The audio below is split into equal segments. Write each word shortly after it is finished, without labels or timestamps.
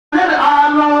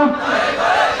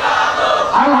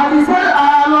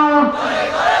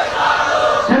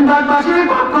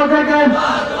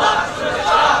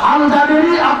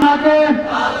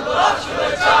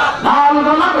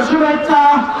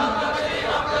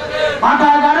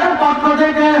পাঠাগারের পক্ষ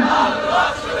থেকে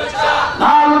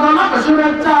লাল গোলাপ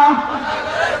শুভেচ্ছা,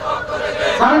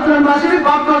 চট্টগ্রামবাসীর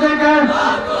পক্ষ থেকে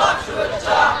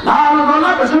লাল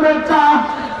গোলাপ শুভেচ্ছা,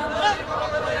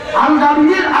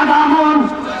 আলগামীর আগমন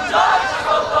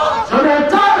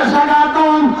শুভেচ্ছার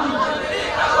স্বাগতম,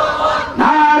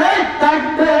 নারে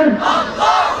তাকবীর,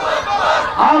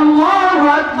 আল্লাহু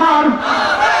আকবার।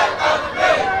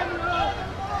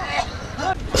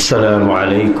 السلام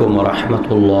عليكم ورحمة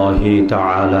الله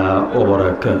تعالى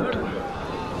وبركاته.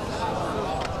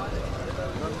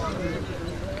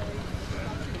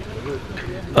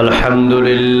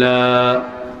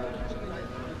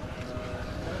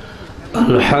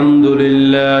 الحمد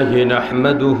لله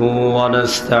نحمده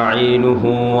ونستعينه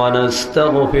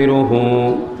ونستغفره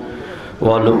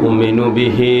ونؤمن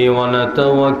به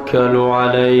ونتوكل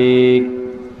عليه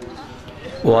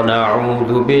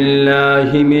ونعوذ بالله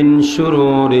من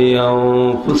شرور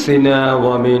أنفسنا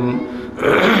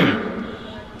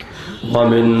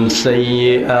ومن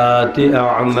سيئات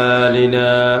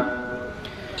أعمالنا.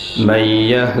 من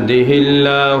يهده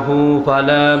الله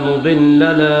فلا مضل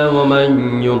له ومن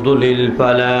يضلل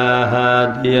فلا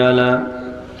هادي له.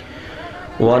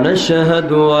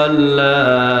 ونشهد أن لا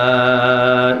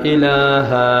إله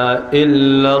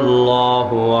إلا الله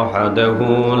وحده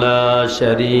لا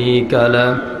شريك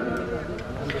له.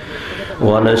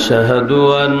 ونشهد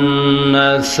أن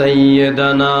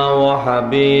سيدنا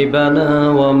وحبيبنا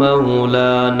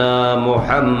ومولانا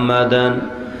محمدا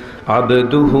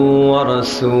عبده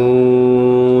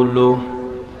ورسوله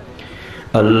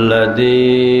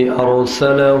الذي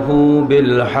أرسله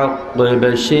بالحق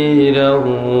بشيرا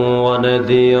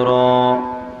ونذيرا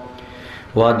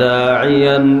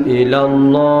وداعيا إلى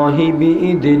الله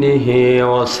بإذنه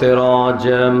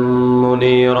وسراجا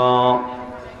منيرا.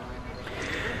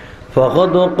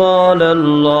 فقد قال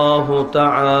الله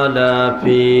تعالى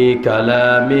في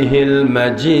كلامه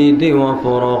المجيد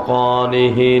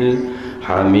وفرقانه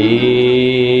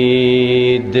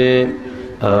الحميد: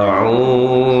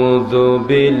 أعوذ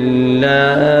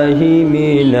بالله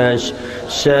من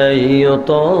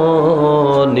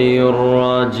الشيطان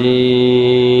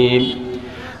الرجيم.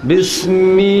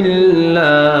 بسم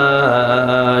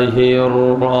الله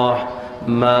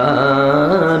الرحمن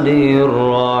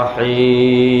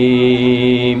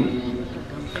الرحيم.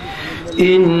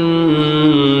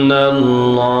 إن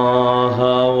الله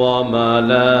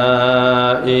وملائكته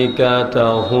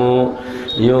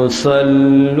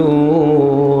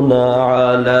يصلون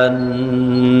على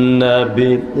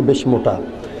النبي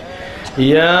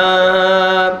يا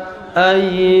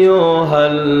أيها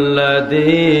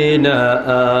الذين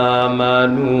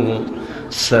آمنوا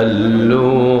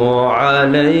صلوا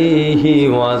عليه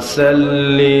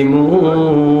وسلموا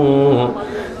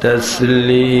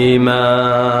تسليما.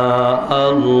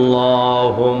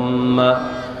 اللهم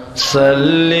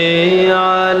صل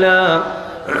على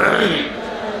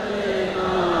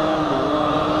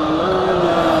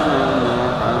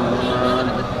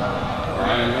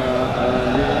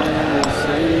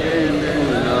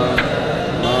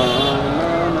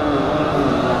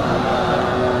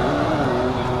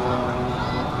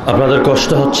আপনাদের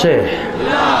কষ্ট হচ্ছে,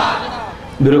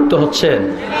 বিরক্ত হচ্ছেন?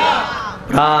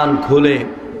 প্রাণ খুলে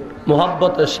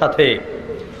মুহাব্বতের সাথে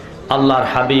আল্লাহর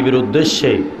হাবিবের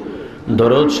উদ্দেশ্যে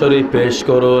দরুদ শরীফ পেশ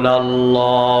করুন।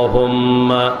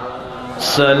 আল্লাহুম্মা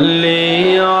সাল্লি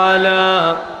আলা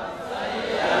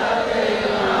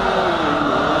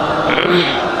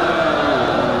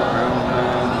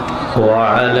ওয়া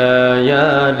আলা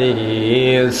আলি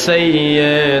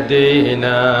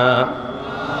সাইয়্যিদিনা।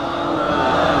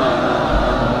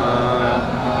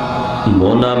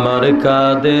 মন আমার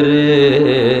কাঁদে রে,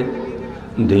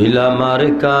 দিল আমার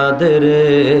কাঁদে রে,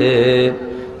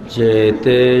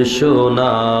 যেতে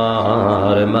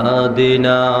সোনার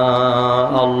মদিনা।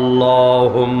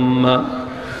 আল্লাহুম্মা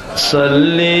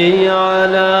সাল্লি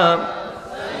আলা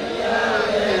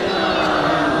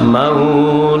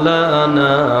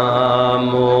মাওলানা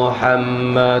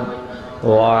মুহাম্মদ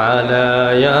ওয়া আলা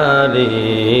আলি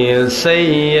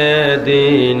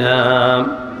সাইয়্যিদিনা।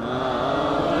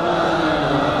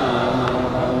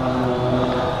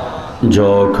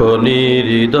 যখনই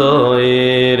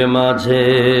হৃদয়ের মাঝে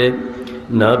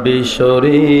নবী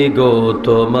শরী গো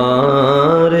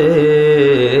তোমারে,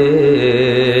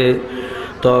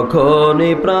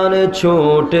 তখনই প্রাণে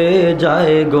ছুটে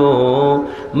যায় গো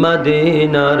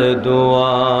মদিনার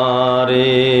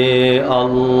দুয়ারে।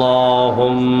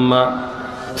 আল্লাহুম্মা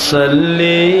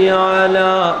সাল্লি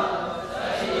আলা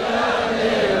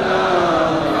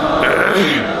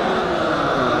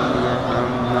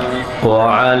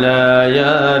وعلى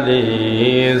آل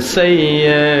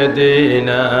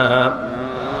سيدنا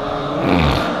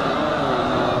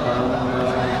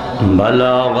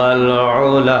بلغ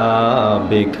العلا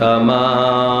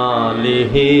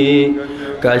بكماله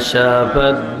كشف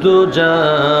الدجى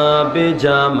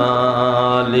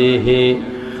بجماله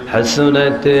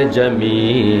حسنت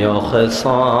جميع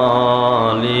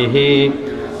خصاله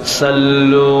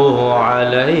صلوا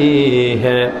عليه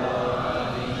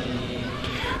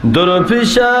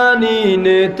درفشانی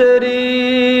نے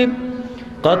تیری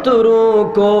قطروں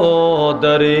کو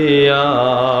دریا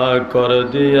کر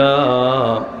دیا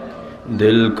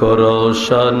دل کو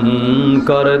روشن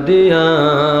کر دیا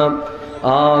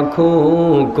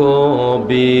آنکھوں کو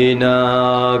بینا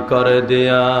کر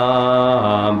دیا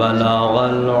بلغ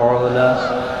العلا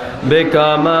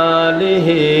بکمالہ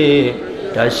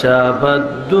کشف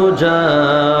الدجى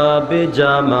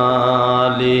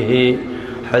بجمالہ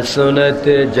حسنت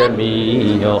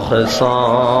جميع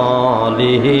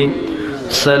خصاله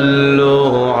صلوا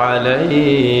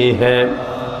عليه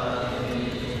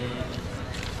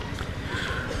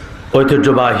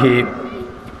ঐতিহ্যবাহী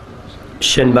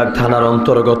সেনবাগ থানার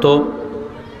অন্তর্গত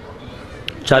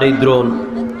চারিদ্রন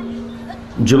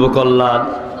যুব কল্যাণ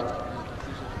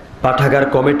পাঠাগার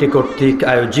কমিটি কর্তৃক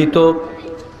আয়োজিত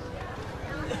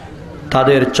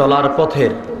তাদের চলার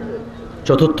পথের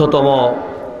চতুর্থতম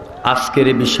আজকের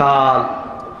বিশাল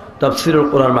তাফসীরুল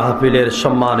কোরআন মাহফিলের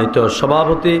সম্মানিত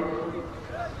সভাপতি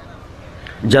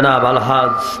জনাব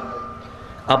আলহাজ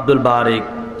আব্দুল বারিক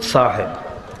সাহেব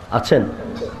আছেন,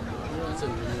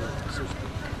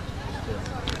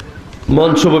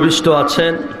 মঞ্চ উপবিষ্ট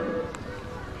আছেন,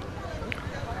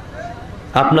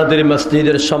 আপনাদের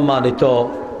মসজিদের সম্মানিত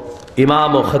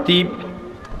ইমাম ও খতিব,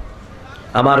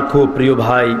 আমার খুব প্রিয়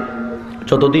ভাই,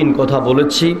 যতদিন কথা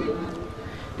বলেছি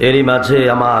এরই মাঝে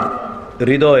আমার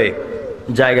হৃদয়ে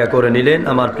জায়গা করে নিলেন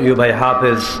আমার প্রিয় ভাই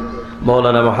হাফেজ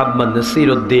মৌলানা মোহাম্মদ নাসির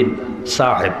উদ্দিন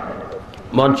সাহেব।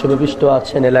 মঞ্চ উপবিষ্ট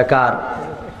আছেন এলাকার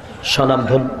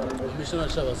স্বনামধন্য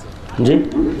জি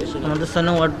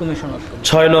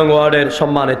 6 নং ওয়ার্ডের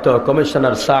সম্মানিত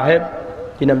কমিশনার সাহেব,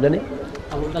 কি নাম জানি,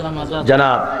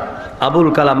 জনাব আবুল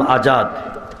কালাম আজাদ।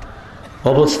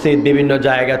 উপস্থিত বিভিন্ন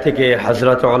জায়গা থেকে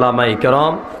হযরত উলামায়ে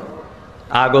কেরাম,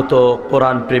 আগত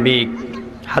কোরআন প্রেমিক,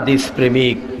 হাদিস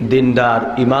প্রেমিক, দিনদার,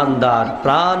 ইমানদার,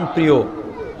 প্রাণ প্রিয়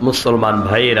মুসলমান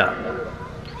ভাইয়েরা,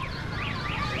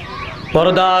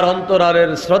 পর্দার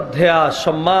অন্তরালের শ্রদ্ধেয়া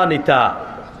সম্মানিতা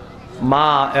মা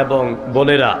এবং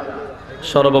বোনেরা,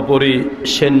 সর্বোপরি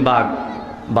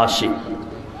সেনবাগবাসী,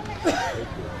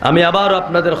 আমি আবার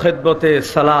আপনাদের খেদমতে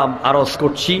সালাম আরজ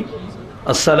করছি।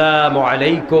 আসসালামু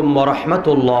আলাইকুম ওয়া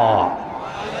রাহমাতুল্লাহ।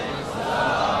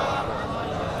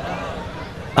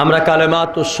 আমরা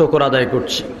কালেমাত ও শুকর আদায়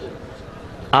করছি,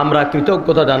 আমরা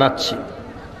কৃতজ্ঞতা জানাচ্ছি,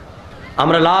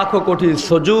 আমরা লাখো কোটি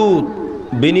সুজুদ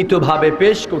বিনীতভাবে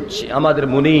পেশ করছি আমাদের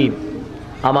মুনিব,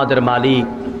 আমাদের মালিক,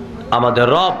 আমাদের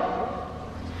রব,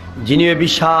 যিনি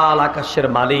বিশাল আকাশের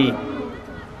মালিক,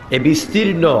 এ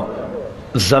বিস্তীর্ণ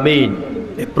জমিন,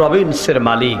 এ প্রভিন্সের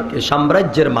মালিক, এ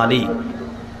সাম্রাজ্যের মালিক,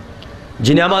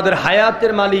 যিনি আমাদের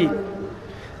হায়াতের মালিক,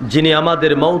 যিনি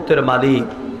আমাদের মৌতের মালিক,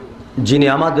 যিনি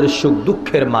আমাদের সুখ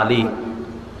দুঃখের মালিক,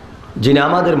 যিনি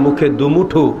আমাদের মুখে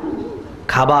দুমুঠো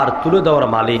খাবার তুলে দেওয়ার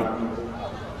মালিক,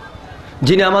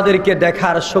 যিনি আমাদেরকে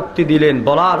দেখার শক্তি দিলেন,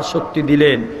 বলার শক্তি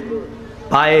দিলেন,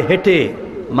 পায়ে হেঁটে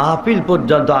মাহফিল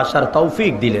পর্যন্ত আসার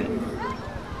তৌফিক দিলেন,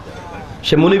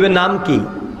 সে মুনিবের নাম কি?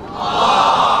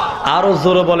 আরো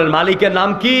জোরে বলেন, মালিকের নাম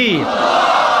কি?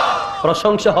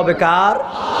 প্রশংসা হবে কার?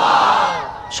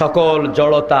 সকল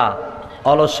জড়তা,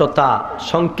 অলসতা,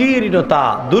 সংকীর্ণতা,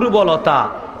 দুর্বলতা,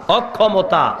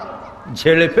 অক্ষমতা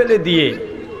ঝেড়ে ফেলে দিয়ে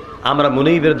আমরা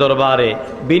মুনিবের দরবারে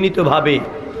বিনীতভাবে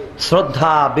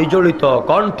শ্রদ্ধা বিজড়িত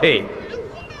কণ্ঠে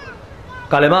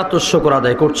কালেমাত শুকর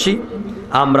আদায় করছি।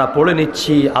 আমরা পড়ে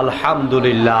নিচ্ছি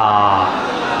আলহামদুলিল্লাহ।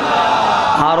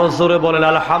 আরো জোরে বলেন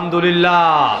আলহামদুলিল্লাহ,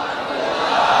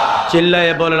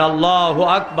 চিল্লায়ে বলেন আল্লাহু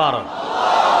আকবার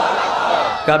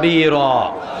কাবীরা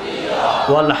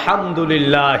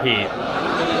ওয়ালহামদুলিল্লাহি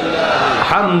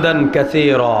হামদান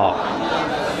কাসীরা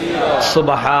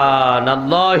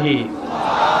সুবহানাল্লাহি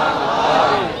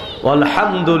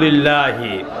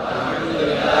ওয়ালহামদুলিল্লাহি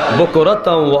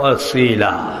বুকরাতাও ওয়া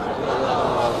আসীলা।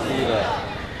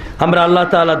 আমরা আল্লাহ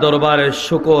তাআলা দরবারে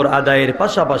শুকর আদায়ের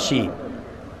পাশাপাশি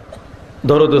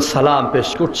দরুদ ও সালাম পেশ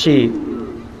করছি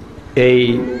এই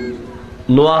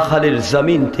নোয়াখালীর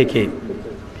জমিন থেকে,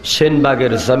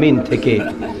 সেনবাগের জমিন থেকে,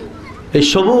 এই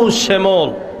সবুজ শ্যামল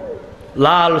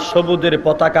লাল সবুজের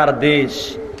পতাকার দেশ,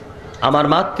 আমার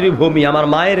মাতৃভূমি, আমার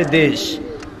মায়ের দেশ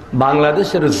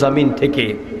বাংলাদেশের জমিন থেকে,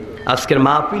 আজকের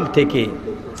মাহফিল থেকে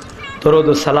দরুদ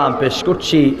ও সালাম পেশ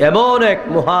করছি এমন এক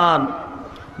মহান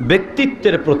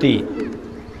ব্যক্তিত্বের প্রতি,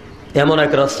 এমন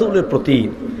এক রাসূলের প্রতি,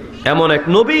 এমন এক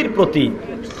নবীর প্রতি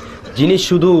যিনি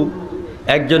শুধু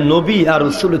একজন নবী আর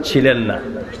রাসূল ছিলেন না,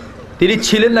 তিনি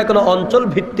ছিলেন না কোনো অঞ্চল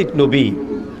ভিত্তিক নবী,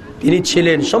 তিনি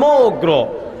ছিলেন সমগ্র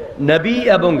নবী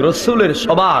এবং রাসূলের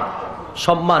সবার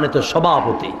সম্মানিত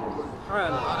সভাপতি।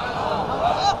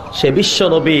 সে বিশ্ব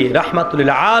নবী রাহমাতুল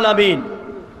লিল আলামিন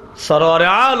সরওয়ারে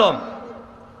আলম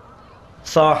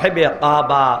সাহেবে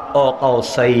কাবা ও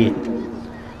কাউসাইন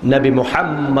নবী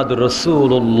মুহাম্মদ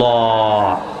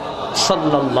রাসূলুল্লাহ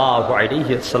সাল্লাল্লাহু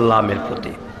আলাইহি ওয়াসাল্লামের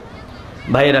প্রতি।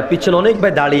 ভাইয়েরা, পিছনে অনেক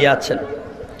ভাই দাঁড়িয়ে আছেন,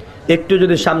 একটু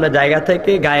যদি সামনে জায়গা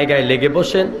থেকে গায়ে গায়ে লেগে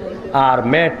বসেন, আর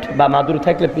ম্যাট বা মাদুর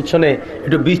থাকলে পিছনে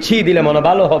একটু বিছিয়ে দিলে মনে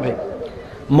ভালো হবে।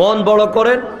 মন বড়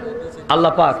করেন,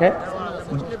 আল্লাহ পাক, হ্যাঁ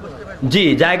জি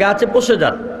জায়গা আছে, বসে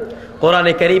যান।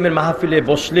 কোরআনে কারীমের মাহফিলে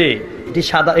বসলে এটি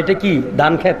সাদা, এটা কি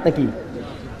ধান ক্ষেত নাকি?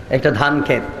 একটা ধান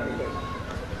ক্ষেত।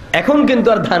 এখন কিন্তু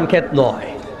আর ধান ক্ষেত নয়।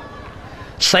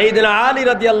 সাইয়েদনা আলী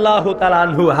রাদিয়াল্লাহু তাআলা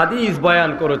আনহু হাদিস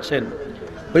বয়ান করেছেন,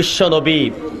 বিশ্ব নবী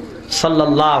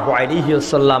সাল্লাল্লাহু আলাইহি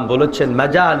ওয়াসাল্লাম বলেছেন,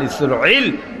 মাজালিসুল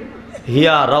ইলম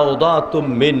হিয়া রাউদাতুম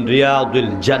মিন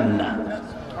রিয়াদিল জান্নাহ।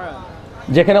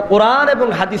 যেখানে কোরআন এবং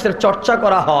হাদিসের চর্চা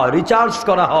করা হয়, রিসার্চ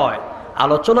করা হয়,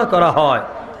 আলোচনা করা হয়,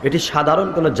 এটি সাধারণ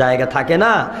কোনো জায়গা থাকে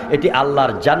না, এটি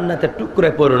আল্লাহর জান্নাতের টুকরে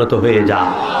পরিণত হয়ে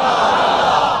যায়।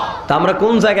 তা আমরা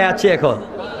কোন জায়গায় আছি এখন?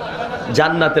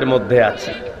 জান্নাতের মধ্যে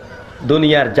আছি।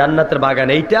 দুনিয়ার জান্নাতের বাগান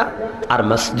এইটা আর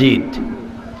মসজিদ।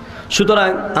 সুতরাং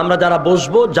আমরা যারা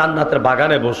বসবো জান্নাতের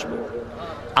বাগানে বসবো।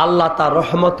 আল্লাহ তার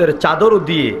রহমতের চাদর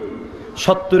দিয়ে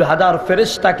 ৭০,০০০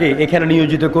 ফেরেশতাকে এখানে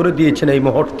নিয়োজিত করে দিয়েছেন এই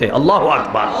মুহূর্তে। আল্লাহু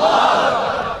আকবার।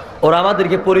 ওরা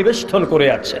আমাদেরকে পরিবেষ্টন করে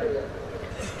আছে।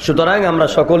 সুতরাং আমরা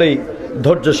সকলেই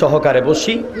ধৈর্য সহকারে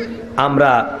বসি। আমরা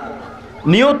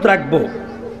নিয়ত রাখবো,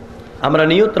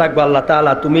 আল্লাহ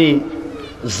তাআলা তুমি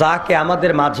যাকে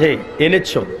আমাদের মাঝে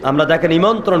এনেছো, আমরা যাকে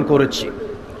নিমন্ত্রণ করেছি,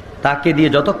 তাকে দিয়ে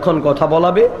যতক্ষণ কথা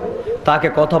বলাবে তাকে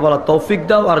কথা বলার তৌফিক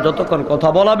দাও, আর যতক্ষণ কথা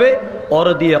বলাবে ওর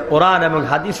দিয়ে কোরআন এবং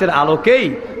হাদিসের আলোকেই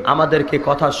আমাদেরকে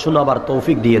কথা শোনাবার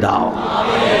তৌফিক দিয়ে দাও।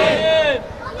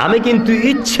 আমি কিন্তু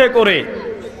ইচ্ছে করে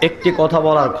একটি কথা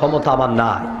বলার ক্ষমতা আমার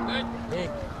নাই।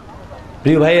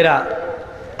 প্রিয় ভাইয়েরা,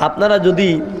 আপনারা যদি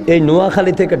এই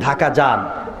নোয়াখালী থেকে ঢাকা যান,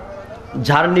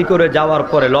 জার্নি করে যাওয়ার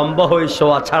পরে লম্বা হয়ে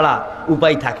শোয়া ছাড়া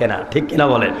উপায় থাকে না, ঠিক কিনা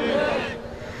বলেন?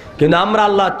 কিন্তু আমরা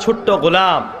আল্লাহ ছোট্ট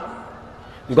গোলাম।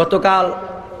 গতকাল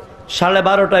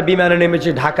 12:30টায় বিমানে নেমেছি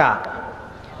ঢাকা,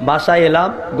 বাসায় এলাম,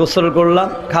 গোসল করলাম,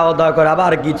 খাওয়া দাওয়া করে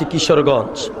আবার গিয়েছি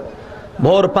কিশোরগঞ্জ।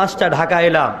 ভোর 5টা ঢাকা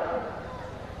এলাম।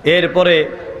 এরপরে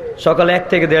সকালে 1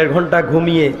 থেকে 1.5 ঘন্টা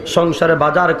ঘুমিয়ে সংসারে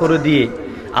বাজার করে দিয়ে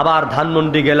আবার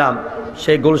ধানমন্ডি গেলাম।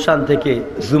 সেই গুলশান থেকে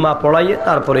জুমা পড়াইয়ে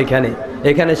তারপর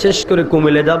এখানে শেষ করে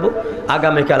কুমিল্লা যাব।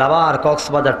 আগামীকাল আবার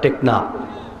কক্সবাজার, টেকনাফ।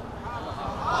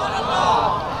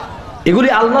 এগুলি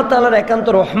আল্লাহ তাআলার একান্ত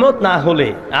রহমত না হলে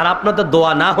আর আপনাদের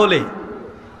দোয়া না হলে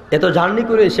এত জার্নি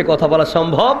করে এসে কথা বলা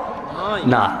সম্ভব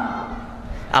না।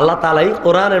 আল্লাহ তাআলাই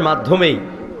কোরআনের মাধ্যমেই,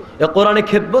 কোরআনে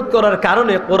খেদমত করার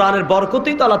কারণে কোরআনের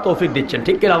বরকতেই তো আল্লাহ তৌফিক দিচ্ছেন,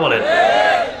 ঠিক কিনা বলেন?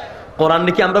 কোরআন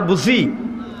কি আমরা বুঝি?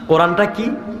 কোরআনটা কি?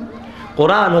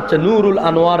 কোরআন হচ্ছে নূরুল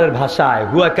আনোয়ারের ভাষায়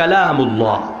হুয়া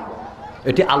কালামুল্লাহ,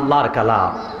 এটি আল্লাহর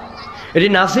কালাম। এটি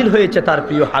নাযিল হয়েছে তার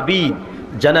প্রিয় হাবিব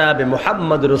জনাবে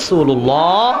মুহাম্মদ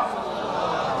রাসূলুল্লাহ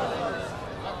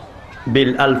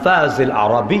বিল আলফাজিল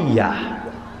আরাবিয়্যা,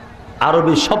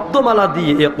 আরবি শব্দমালা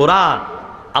দিয়ে এ কোরআন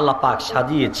আল্লাহ পাক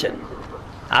সাজিয়েছেন।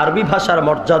 আরবি ভাষার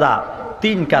মর্যাদা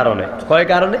 3 কারণে। কয়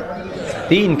কারণে?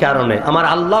 3 কারণে। আমার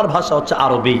আল্লাহর ভাষা হচ্ছে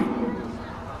আরবি,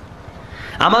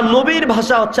 আমার নবীর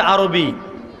ভাষা হচ্ছে আরবি,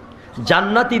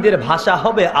 জান্নাতীদের ভাষা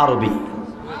হবে আরবি।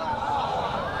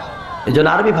 এই জন্য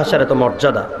আরবি ভাষার এত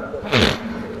মর্যাদা।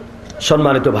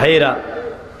 সম্মানিত ভাইয়েরা,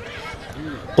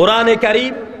 কোরআনে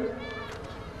কারীম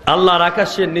আল্লাহর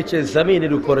আকাশের নিচে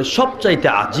জমিনের উপরে সবচাইতে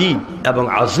আজীব এবং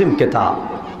আজিম কিতাব।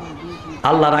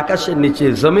 আল্লাহর আকাশের নিচে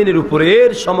জমিনের উপরে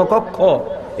এর সমকক্ষ,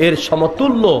 এর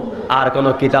সমতুল্য আর কোনো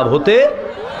কিতাব হতে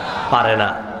পারে না।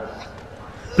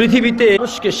 পৃথিবীতে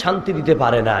মানুষকে শান্তি দিতে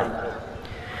পারে নাই,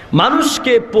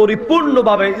 মানুষকে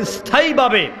পরিপূর্ণভাবে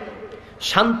স্থায়ীভাবে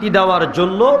শান্তি দেওয়ার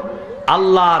জন্য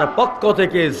আল্লাহর পক্ষ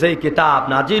থেকে যে কিতাব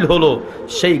নাজিল হলো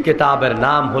সেই কিতাবের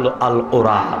নাম হলো আল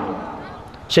কোরআন।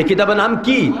 সেই কিতাবের নাম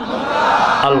কি?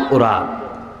 আল কোরআন।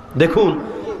 দেখুন,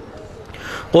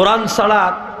 কোরআন ছাড়া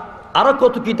আরো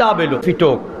কত কিতাব এলো,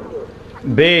 ফিটক,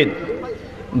 বেদ,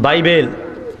 বাইবেল,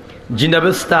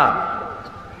 জিন্দাবেস্তা,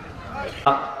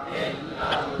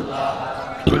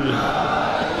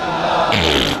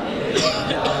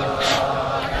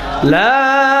 লা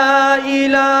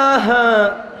ইলাহা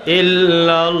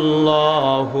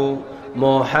ইল্লাল্লাহু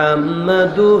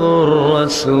মুহাম্মাদুর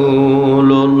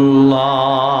রাসূলুল্লাহ।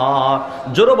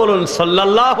 জোরে বলুন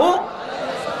সাল্লাল্লাহু।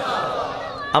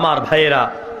 আমার ভাইয়েরা,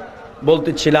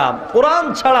 বলতেছিলাম কোরআন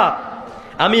ছাড়া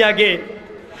আমি আগে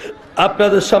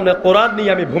আপনাদের সামনে কোরআন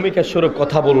নিয়ে আমি ভূমিকা স্বরূপ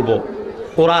কথা বলবো।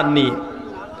 কোরআন নিয়ে,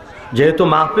 যেহেতু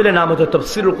মাহফিলের নাম হচ্ছে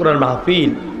তাফসীরুল কোরআন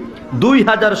মাহফিল,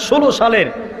 2016 সালের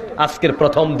আজকের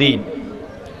প্রথম দিন।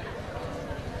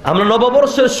 আমরা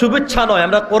নববর্ষের শুভেচ্ছা নয়,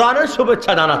 আমরা কোরআনের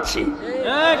শুভেচ্ছা জানাচ্ছি,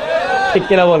 ঠিক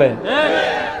কিনা বলেন?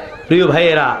 প্রিয়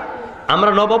ভাইয়েরা,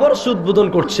 আমরা নববর্ষ উদ্বোধন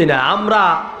করছি না, আমরা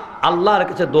আল্লাহর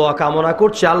কাছে দোয়া কামনা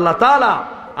করছি, আল্লাহ তাআলা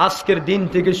আজকের দিন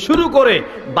থেকে শুরু করে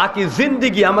বাকি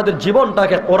জিন্দেগি আমাদের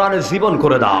জীবনটাকে কোরআনের জীবন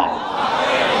করে দাও।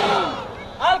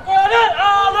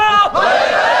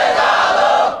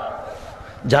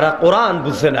 যারা কোরআন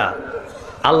বুঝে না,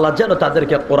 আল্লাহ যেন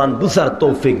তাদেরকে কোরআন বুঝার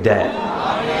তৌফিক দেয়।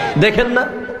 দেখেন না,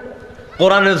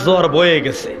 কোরআনের জোয়ার বয়ে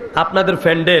গেছে। আপনাদের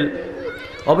প্যান্ডেল,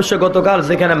 অবশ্য গতকাল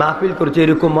যেখানে মাহফিল করেছে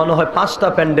এরকম মনে হয় 5টা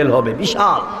প্যান্ডেল হবে,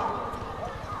 বিশাল,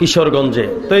 কিশোরগঞ্জে।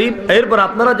 তো এরপর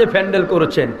আপনারা যে প্যান্ডেল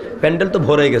করেছেন, প্যান্ডেল তো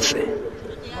ভরে গেছে।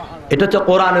 এটা হচ্ছে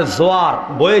কোরআনের জোয়ার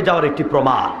বয়ে যাওয়ার একটি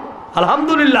প্রমাণ।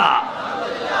 আলহামদুলিল্লাহ।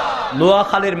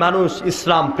 নোয়াখালীর মানুষ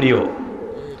ইসলাম প্রিয়,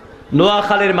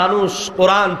 নোয়াখালীর মানুষ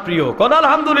কোরআন প্রিয়, কোন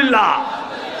আলহামদুলিল্লাহ।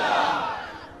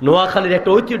 নোয়াখালীর একটা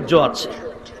ঐতিহ্য আছে।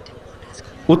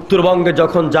 উত্তরবঙ্গে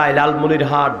যখন যায়,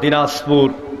 লালমনিরহাট, দিনাজপুর,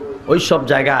 ওই সব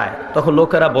জায়গায়, তখন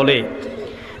লোকেরা বলে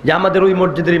যে আমাদের ওই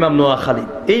মসজিদের ইমাম নোয়াখালী,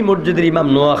 এই মসজিদের ইমাম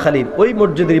নোয়াখালীর, ওই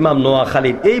মসজিদের ইমাম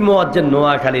নোয়াখালীর, এই মুয়াজ্জিন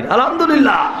নোয়াখালীর।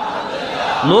 আলহামদুলিল্লাহ।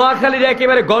 নোয়াখালীর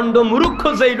একেবারে গন্ড মূর্খ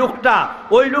যেই লোকটা,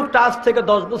 ওই লোকটা আজ থেকে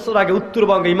 10 বছর আগে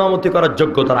উত্তরবঙ্গে ইমামতি করার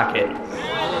যোগ্যতা রাখে।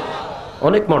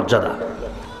 অনেক মর্যাদা।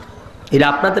 এটা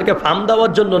আপনাদেরকে ফার্ম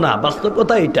দেওয়ার জন্য না, বাস্তব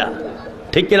কথা এটা,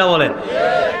 ঠিক কিনা বলেন?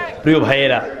 প্রিয়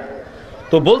ভাইয়েরা,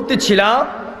 তো বলতেছিলাম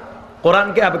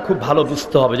কোরআনকে খুব ভালো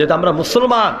বুঝতে হবে, যেহেতু আমরা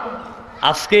মুসলমান।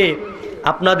 আজকে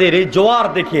আপনাদের এই জোয়ার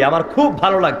দেখে আমার খুব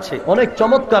ভালো লাগছে, অনেক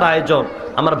চমৎকার আয়োজন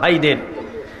আমার ভাইদের।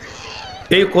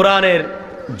 এই কোরআনের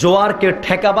জোয়ারকে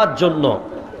ঠেকাবার জন্য,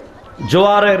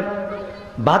 জোয়ারের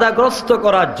বাধাগ্রস্ত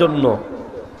করার জন্য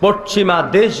পশ্চিমা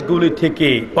দেশগুলি থেকে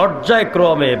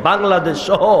পর্যায়ক্রমে বাংলাদেশ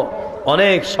সহ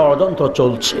অনেক ষড়যন্ত্র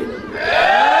চলছে।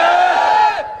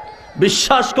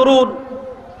 বিশ্বাস করুন,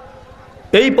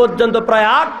 এই পর্যন্ত প্রায়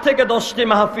 8 থেকে 10টি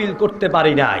মাহফিল করতে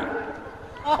পারি নাই।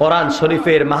 কোরআন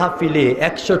শরীফের মাহফিলে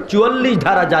 144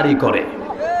 ধারা জারি করে।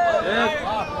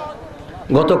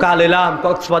 গতকাল এলাম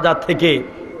কক্সবাজার থেকে,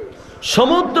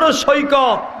 সমুদ্র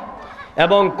সৈকত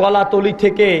এবং কলাতলি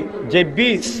থেকে যে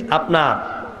বিচ আপনার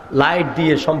লাইট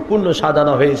দিয়ে সম্পূর্ণ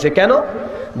সাজানো হয়েছে। কেন?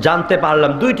 জানতে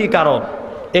পারলাম 2টি কারণ।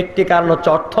 একটি কারণ হচ্ছে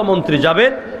অর্থমন্ত্রী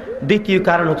যাবেন, দ্বিতীয়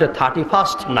কারণ হচ্ছে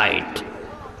 31st নাইট।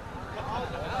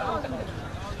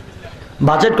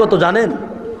 বাজেট কত জানেন?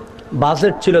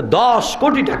 বাজেট ছিল 10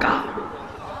 কোটি টাকা।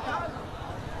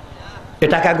 এ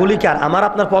টাকাগুলি কি আর আমার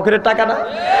আপনার পকেটের টাকা না?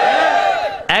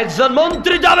 একজন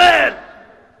মন্ত্রী যাবেন,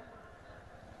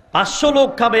 500 লোক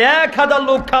খাবে, 1000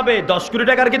 লোক খাবে, 10 কোটি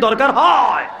টাকার কি দরকার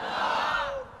হয়?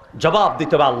 জবাব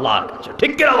দিতে হবে আল্লাহর কাছে,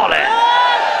 ঠিক কিনা বলে?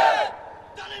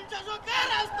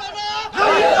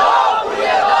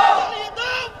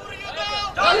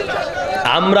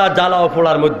 আমরা জ্বালাও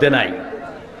পোড়ার মধ্যে নাই।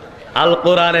 আল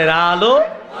কোরআনের আলো,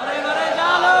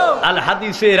 আল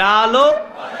হাদিসের আলো,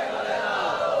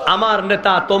 আমার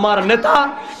নেতা তোমার নেতা,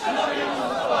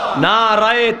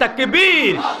 নারায়ে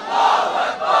তাকবীর,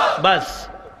 বাস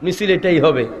মিছিল এটাই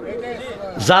হবে।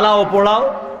 জ্বালাও পোড়াও,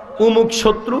 উমুক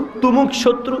শত্রু তুমুক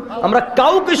শত্রু, আমরা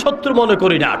কাউকে শত্রু মনে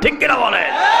করি না, ঠিক কিনা বলে?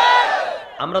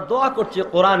 আমরা দোয়া করছি,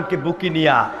 কোরআনকে বুকে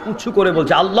নিয়ে উঁচু করে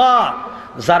বলছি, আল্লাহ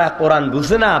যারা কোরআন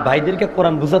বুঝে না, ভাইদেরকে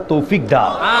কোরআন বুঝার তৌফিক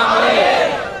দাও।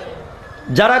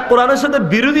 যারা কোরআনের সাথে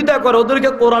বিরোধিতা করে, ওদেরকে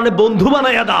কোরআনে বন্ধু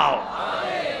বানাইয়া দাও।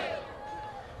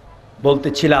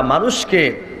 বলতেছিলাম, মানুষকে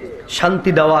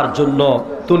শান্তি দেওয়ার জন্য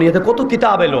দুনিয়াতে কত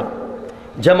কিতাব এলো,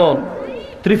 যেমন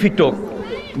ত্রিপিটক,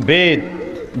 বেদ,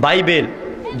 বাইবেল,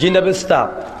 জিনাবেস্তা,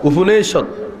 উপনিষদ,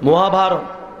 মহাভারত,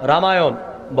 রামায়ণ,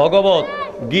 ভগবত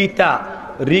গীতা,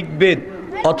 ঋগ্বেদ,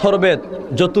 অথর্বেদ,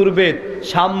 যতুর্বেদ,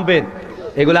 সামবেদ,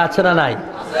 এগুলো আছে না নাই?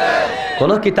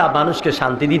 কোন কিতাব মানুষকে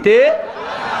শান্তি দিতে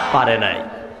পারে নাই।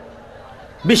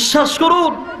 বিশ্বাস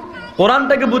করুন,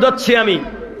 কোরআনটাকে বুঝাচ্ছি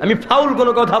আমি ফাউল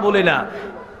কোনো কথা বলি না।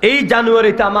 এই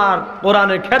জানুয়ারিতে আমার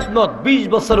কোরআনের খেদমত 20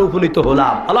 বছরে উপনীত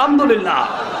হলাম, আলহামদুলিল্লাহ।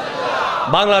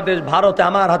 বাংলাদেশ, ভারতে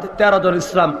আমার হাতে 13 জন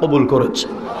ইসলাম কবুল করেছে।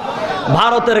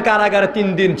 ভারতের কারাগারে 3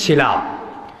 দিন ছিলাম।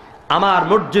 আমার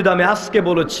মসজিদ, আমি আজকে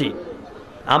বলেছি,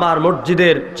 আমার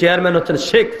মসজিদের চেয়ারম্যান হচ্ছেন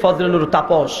শেখ ফজলুর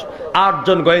তাপস। 8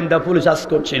 জন গোয়েন্দা পুলিশ আজ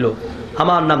করছিল।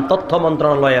 আমার নাম তথ্য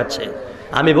মন্ত্রণালয় আছে।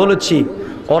 আমি বলেছি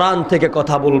কোরআন থেকে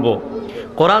কথা বলবো,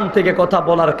 কোরআন থেকে কথা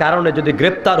বলার কারণে যদি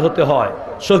গ্রেপ্তার হতে হয়,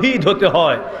 শহীদ হতে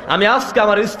হয়, আমি আজকে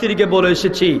আমার স্ত্রীকে বলে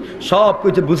এসেছি, সব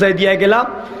কিছু বুঝাই দিয়ে গেলাম,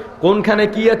 কোনখানে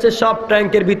কি আছে সব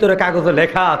ট্যাঙ্কের ভিতরে কাগজে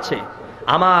লেখা আছে।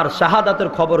 আমার শাহাদাতের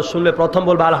খবর শুনলে প্রথম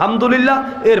বলবো আলহামদুলিল্লাহ,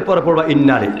 এরপর পড়বা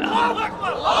ইন্না লিল্লাহ।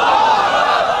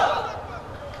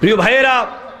 প্রিয় ভাইয়েরা,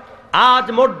 আজ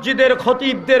মসজিদের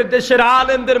খতিবদের, দেশের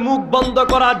আলেমদের মুখ বন্ধ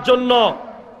করার জন্য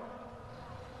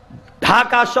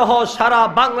ঢাকা সহ সারা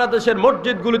বাংলাদেশের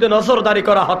মসজিদগুলিতে নজরদারি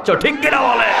করা হচ্ছে, ঠিক কিনা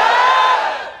বলে?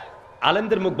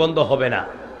 আলেমদের মুখ বন্ধ হবে না,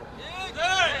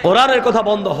 কোরআনের কথা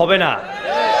বন্ধ হবে না,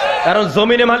 কারণ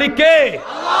জমিনে মালিক কে?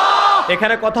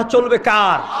 এখানে কথা চলবে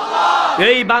কার?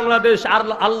 এই বাংলাদেশ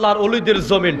আল্লাহর ওলিদের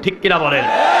জমিন, ঠিক কিনা বলেন?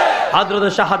 হযরত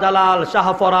শাহজালাল,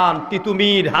 শাহফরান,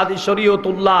 তিতুমির, হাজী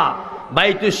শরীয়তুল্লাহ,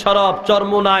 বাইতুল শরফ,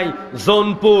 চরমোনাই,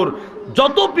 জৌনপুর,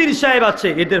 যত পীর সাহেব আছে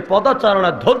এদের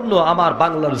পদচারণা ধন্য আমার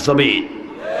বাংলার জমিন।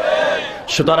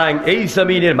 সুতরাং এই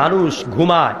জমিনের মানুষ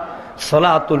ঘুমায়,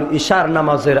 সালাতুল ইশার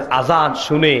নামাজের আজান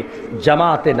শুনে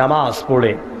জামাতে নামাজ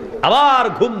পড়ে, আবার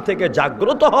ঘুম থেকে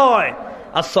জাগ্রত হয়,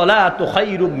 আসসালাতু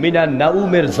খায়রুম মিনান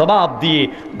নাউমের জবাব দিয়ে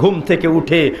ঘুম থেকে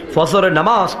উঠে ফজরের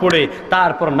নামাজ পড়ে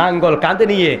তারপর নাঙ্গল কাঁধে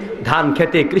নিয়ে ধান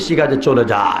খেতে, কৃষিকাজে চলে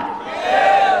যায়।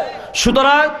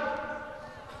 সুতরাং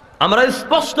আমরা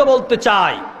স্পষ্ট বলতে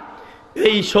চাই,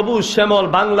 এই সবুজ শ্যামল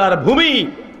বাংলার ভূমি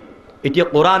এটি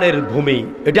কোরআনের ভূমি,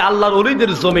 এটি আল্লাহর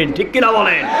ওলিদের জমিন, ঠিক কিনা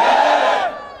বলেন?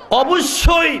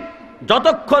 অবশ্যই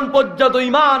যতক্ষণ পর্যন্ত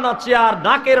ঈমান আছে আর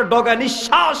নাকের ডগা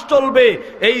নিঃশ্বাস চলবে,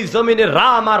 এই জমিনের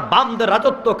রাম আর বামদের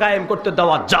রাজত্ব কায়েম করতে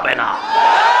দেওয়া যাবে না।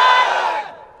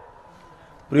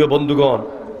 প্রিয় বন্ধুগণ,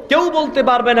 কেউ বলতে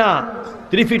পারবে না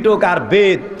ত্রিপিটক আর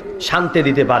বেদ শান্তি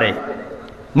দিতে পারে,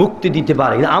 মুক্তি দিতে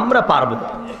পারে, আমরা পারবো।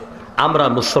 আমরা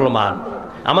মুসলমান,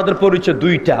 আমাদের পরিচয়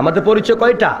দুইটা। আমাদের পরিচয়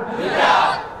কয়টা?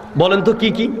 বলেন তো কি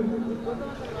কি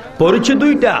পরিচয়?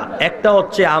 দুইটা। একটা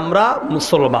হচ্ছে আমরা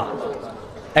মুসলমান,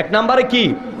 এক নম্বরে কি?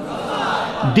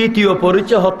 দ্বিতীয়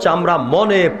পরিচয় হচ্ছে আমরা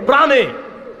মনে প্রাণে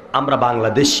আমরা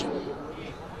বাংলাদেশী।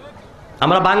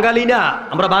 আমরা বাঙালি না,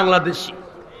 আমরা বাংলাদেশী।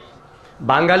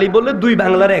 বাঙালি বললে দুই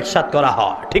বাংলার একসাথ করা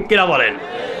হয়, ঠিক কিনা বলেন?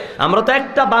 আমরা তো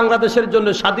একটা বাংলাদেশের জন্য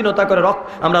স্বাধীনতা করে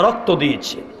আমরা রক্ত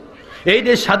দিয়েছি। এই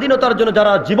যে স্বাধীনতার জন্য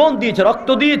যারা জীবন দিয়েছে, রক্ত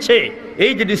দিয়েছে,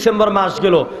 এই যে ডিসেম্বর মাস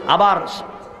গেল, আবার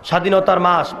স্বাধীনতার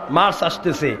মার্চ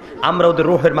আসতেছে, আমরা ওদের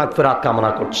রূহের মাগফিরাত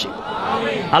কামনা করছি।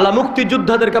 আল্লাহ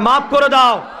মুক্তিযোদ্ধাদেরকে মাফ করে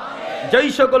দাও। যেই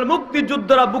সকল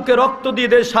মুক্তিযোদ্ধারা বুকে রক্ত দিয়ে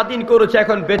দেশ স্বাধীন করেছে,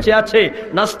 এখন বেঁচে আছে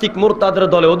নাস্তিক মুরতাদের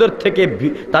দলে, ওদের থেকে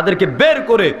তাদেরকে বের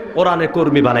করে কোরআনের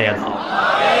কর্মী বানাইয়া দাও।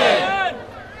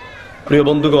 প্রিয়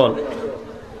বন্ধুগণ,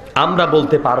 আমরা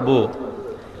বলতে পারবো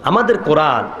আমাদের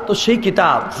কোরআন তো সেই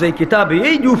কিতাব, যে কিতাবে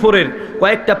এই উপরের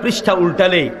কয়েকটা পৃষ্ঠা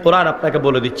উল্টালেই কোরআন আপনাকে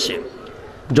বলে দিচ্ছে,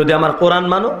 যদি আমার কোরআন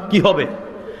মানো কি হবে?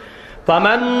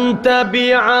 ফামান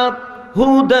তাবিআ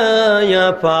হুদায়া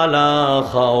ফালা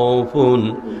খাউফুন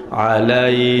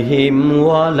আলাইহিম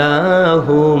ওয়ালা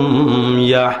হুম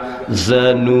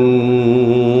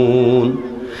ইয়াহজানুন।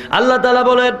 আল্লাহ তাআলা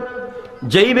বলেন,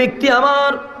 যেই ব্যক্তি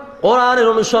আমার কোরআনের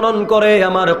অনুসরণ করে,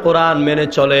 আমার কোরআন মেনে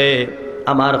চলে,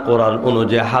 আমার কোরআন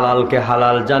অনুযায়ী হালালকে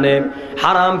হালাল জানে,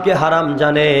 হারামকে হারাম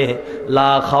জানে,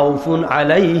 লা খাউফুন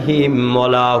আলাইহিম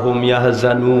ওয়ালা হুম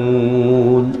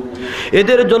ইয়াহজানুন,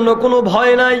 এদের জন্য কোনো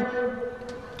ভয় নাই।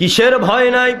 কিসের ভয়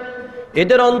নাই?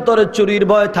 এদের অন্তরে চুরির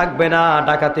ভয় থাকবে না,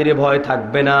 ডাকাতির ভয়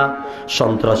থাকবে না,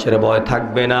 সন্ত্রাসের ভয়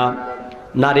থাকবে না।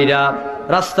 নারীরা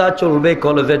রাস্তা চলবে,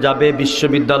 কলেজে যাবে,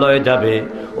 বিশ্ববিদ্যালয়ে যাবে,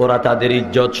 ওরা তাদের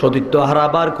ইজ্জত সতীত্ব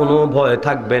হারাবার কোনো ভয়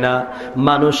থাকবে না।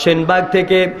 মানুষ সেনবাগ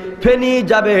থেকে ফেনী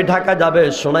যাবে, ঢাকা যাবে,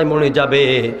 সোনাইমণি যাবে,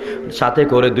 সাথে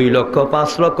করে 2 লক্ষ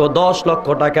 5 লক্ষ 10 লক্ষ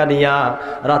টাকা নিয়ে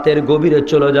রাতের গভীরে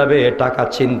চলে যাবে, টাকা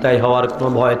ছিনতাই হওয়ার কোনো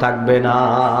ভয় থাকবে না।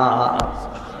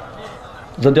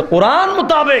 যদি কোরআন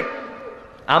মোতাবেক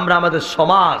আমরা আমাদের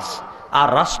সমাজ আর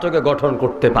রাষ্ট্রকে গঠন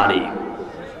করতে পারি।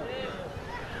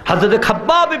 হযরত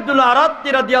খাব্বাব ইবনুল আরাত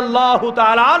রাদিয়াল্লাহু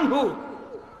তাআলা আনহু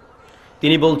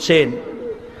তিনি বলছেন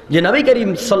যে নবী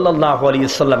করিম সাল্লাল্লাহু আলাইহি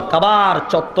ওয়াসাল্লাম কাবার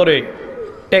চত্বরে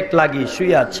টেক লাগিয়ে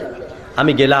শুয়ে আছে।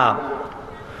 আমি গেলাম,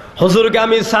 হুজুরকে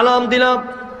আমি সালাম দিলাম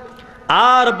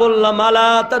আর বললাম,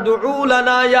 আলা তাদউ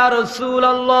লানা ইয়া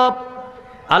রাসূলুল্লাহ,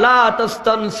 আলা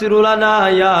তাস্তানসিরু লানা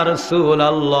ইয়া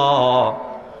রাসূলুল্লাহ।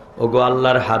 ওগো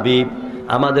আল্লাহর হাবিব,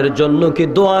 আমাদের জন্য কি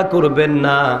দোয়া করবেন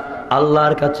না?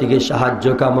 আল্লাহর কাছে গিয়ে সাহায্য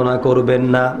কামনা করবেন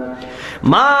না?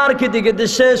 মার খেতে খেতে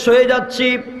শেষ হয়ে যাচ্ছি,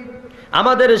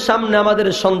 আমাদের সামনে আমাদের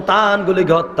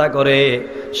সন্তানগুলিকে হত্যা করে,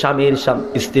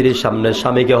 স্ত্রীর সামনে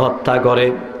স্বামীকে হত্যা করে।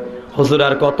 হুজুর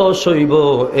আর কত সইব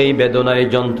এই বেদনায়,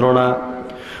 যন্ত্রণা?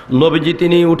 নবীজি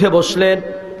তিনি উঠে বসলেন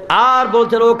আর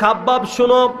বলছেন, ও খাব্বাব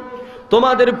শুনো,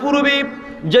 তোমাদের পূর্বে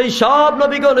যেই সব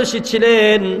নবীগণ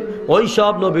এসেছিলেন ওই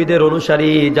সব নবীদের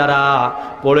অনুসারী যারা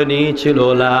পড়ে নিয়েছিল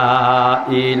লা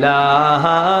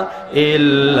ইলাহা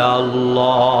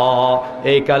ইল্লাল্লাহ,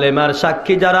 এই কালেমার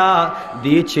সাক্ষী যারা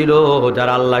দিয়েছিল,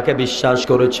 যারা আল্লাহকে বিশ্বাস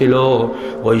করেছিল,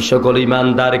 ওই সকল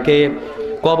ঈমানদারকে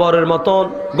কবরের মতন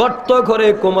গর্ত করে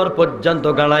কোমর পর্যন্ত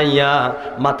গাড়াইয়া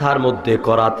মাথার মধ্যে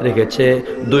করাত রেখেছে,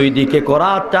 দুই দিকে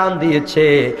করাত টান দিয়েছে,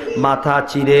 মাথা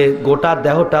চিরে গোটা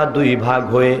দেহটা দুই ভাগ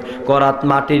হয়ে করাত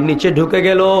মাটির নিচে ঢুকে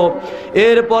গেল।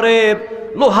 এরপরে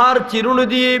লোহার চিরুনি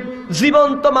দিয়ে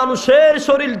জীবন্ত মানুষের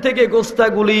শরীর থেকে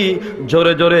গোস্তাগুলি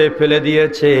জোরে জোরে ফেলে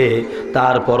দিয়েছে।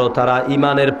 তারপরও তারা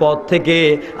ইমানের পথ থেকে,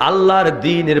 আল্লাহর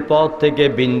দ্বীনের পথ থেকে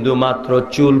বিন্দু মাত্র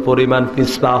চুল পরিমাণ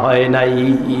পিছপা হয় নাই।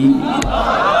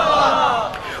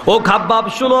 ও খাব্বাব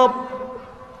শুনো,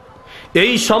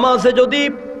 এই সমাজে যদি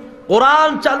কোরআন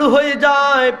চালু হয়ে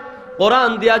যায়,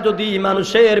 কোরআন দিয়া যদি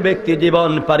মানুষের ব্যক্তি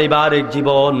জীবন, পারিবারিক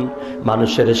জীবন,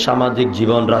 মানুষের সামাজিক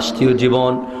জীবন, রাষ্ট্রীয়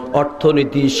জীবন,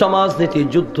 অর্থনীতি, সমাজনীতি,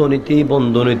 যুদ্ধনীতি,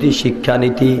 বন্ধুনীতি,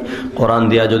 শিক্ষানীতি কোরআন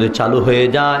দিয়া যদি চালু হয়ে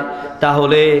যায়,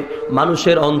 তাহলে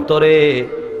মানুষের অন্তরে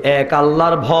এক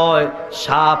আল্লাহর ভয়,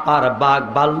 সাপ আর বাঘ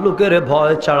ভাল্লুকের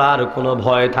ভয় ছাড়া আর কোনো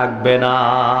ভয় থাকবে না।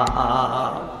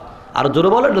 আর জোরে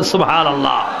বলেন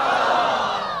সুবহানাল্লাহ।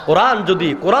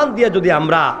 কোরআন দিয়া যদি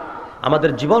আমরা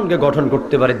আমাদের জীবনকে গঠন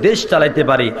করতে পারি, দেশ চালাইতে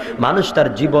পারি, মানুষ তার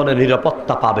জীবনে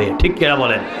নিরাপত্তা পাবে। ঠিক কিনা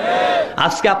বলেন?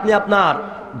 আজকে আপনি আপনার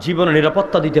জীবনে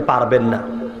নিরাপত্তা দিতে পারবেন না।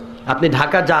 আপনি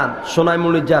ঢাকা যান,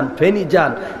 সোনাইমুড়ি যান, ফেনী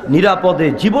যান, নিরাপদে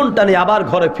জীবনটা নিয়ে আবার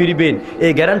ঘরে ফিরবেন,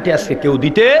 এই গ্যারান্টি আজকে কেউ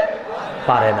দিতে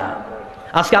পারে না।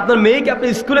 আজকে আপনার মেয়েকে আপনি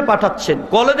স্কুলে পাঠাচ্ছেন,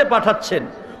 কলেজে পাঠাচ্ছেন,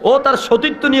 ও তার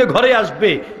সতীত্ব নিয়ে ঘরে আসবে,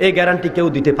 এই গ্যারান্টি কেউ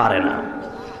দিতে পারে না।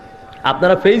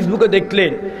 আপনারা ফেসবুকে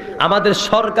দেখলেন আমাদের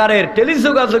সরকারের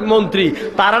টেলিযোগাযোগ মন্ত্রী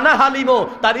তারানা হালিমও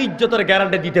তার ইজ্জতের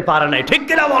গ্যারান্টি দিতে পারে নাই। ঠিক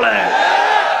কিনা বলে?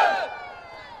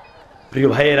 প্রিয়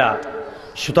ভাইয়েরা,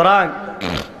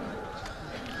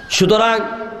 সুতরাং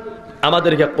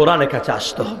আমাদেরকে কোরআনের কাছে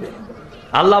আসতে হবে।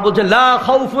 আল্লাহ বলছেন লা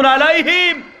খাউফুন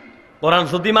আলাইহিম, কোরআন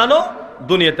যদি মানো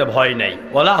দুনিয়াতে ভয় নাই,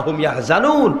 ওয়ালা হুম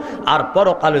ইয়াহজানুন, আর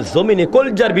পরকালে জমিনে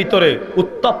কলজার ভিতরে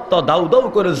উত্তপ্ত দাউ দাউ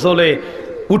করে জ্বলে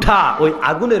উঠা ওই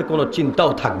আগুনের কোনো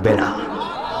চিন্তাও থাকবে না।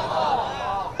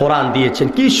 কোরআন দিয়েছেন,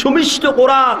 কি সুমিষ্ট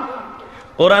কোরআন!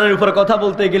 কোরআনের উপর কথা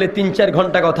বলতে গেলে 3-4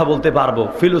 ঘন্টা কথা বলতে পারবো,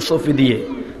 ফিলোসফি দিয়ে,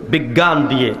 বিজ্ঞান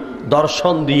দিয়ে,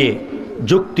 দর্শন দিয়ে,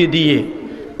 যুক্তি দিয়ে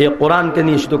এই কোরআনকে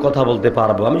নিয়ে শুধু কথা বলতে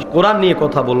পারবো। আমি কোরআন নিয়ে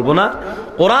কথা বলবো না,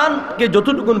 কোরআনকে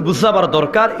যতটুকু বুঝাবার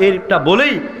দরকার এটা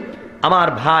বলেই আমার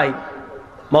ভাই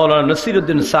মাওলানা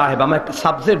নসিরউদ্দিন সাহেব আমার একটা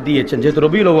সাবজেক্ট দিয়েছেন, যেহেতু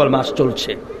রবিউল আউয়াল মাস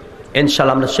চলছে,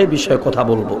 ইনশাআল্লাহ আমরা সেই বিষয়ে কথা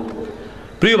বলবো।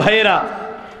 প্রিয় ভাইয়েরা,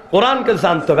 কোরআনকে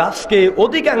জানতে হবে। আজকে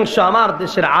অধিকাংশ আমার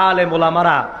দেশের আলেম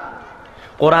ওলামারা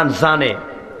কোরআন জানে,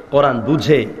 কোরআন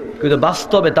বুঝে, কিন্তু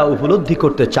বাস্তবে তা উপলব্ধি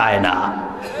করতে চায় না।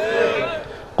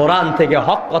 কোরআন থেকে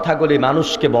হক কথাগুলি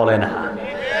মানুষকে বলে না।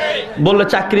 বললে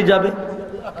চাকরি যাবে,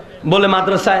 বলে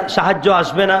মাদ্রাসায় সাহায্য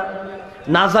আসবে না,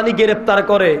 না জানি গ্রেপ্তার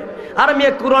করে। আর আমি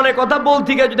কোরআনের কথা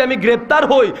বলতে গিয়ে যদি আমি গ্রেপ্তার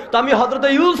হই, তো আমি হযরত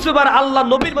ইউসুফ আর আল্লাহ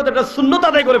নবীর মধ্যে একটা সুন্নত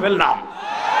আদায় করে ফেললাম।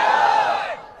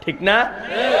 ঠিক না?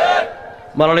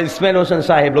 মাওলানা ইসমাইল হোসেন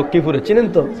সাহেব লক্ষ্মীপুরে, চিনেন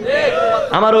তো?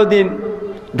 আমার ওই দিন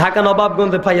ঢাকা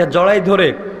নবাবগঞ্জে পাইয়া জড়াই ধরে,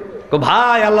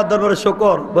 ভাই আল্লাহ দরবারে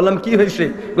শুকর। বললাম কি হয়েছে?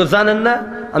 জানেন না?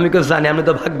 আমি জানি। আপনি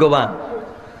তো ভাগ্যবান,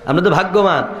 আপনি তো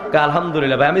ভাগ্যবান।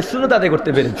 আলহামদুলিল্লাহ ভাই, আমি সুন্নত আদায়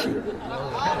করতে পেরেছি,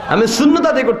 আমি সুন্নত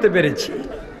আদায় করতে পেরেছি।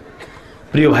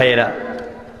 প্রিয় ভাইয়েরা,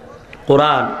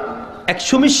 কোরআন এক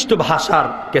সুমিষ্ট ভাষার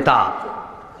কেতাব।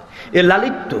 এর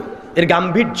লালিত্য, এর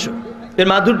গাম্ভীর্য, এর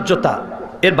মাধুর্যতা,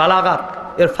 এর বালাগাত,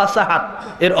 এর ফাসাহাত,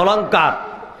 এর অলঙ্কার,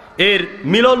 এর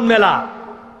মিলন মেলা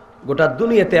গোটা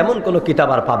দুনিয়াতে এমন কোন কিতাব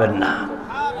আর পাবেন না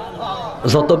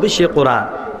যত বেশি কোরআন।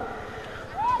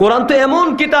 কোরআন তো এমন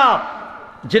কিতাব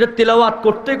যেটা তিলাওয়াত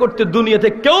করতে করতে দুনিয়াতে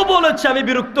কেউ বলেছে আমি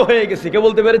বিরক্ত হয়ে গেছি? কেউ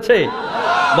বলতে পেরেছে?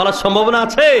 বলার সম্ভাবনা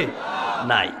আছে?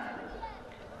 নাই।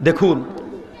 দেখুন,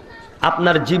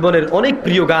 আপনার জীবনের অনেক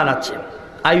প্রিয় গান আছে।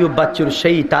 আইয়ুব বাচ্চুর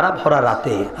সেই তারা ভরা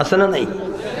রাতে আছে না নাই?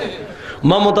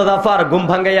 মমতা দাফার ঘুম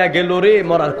ভাঙ্গাইয়া গেল রে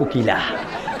মরার কুকিলা,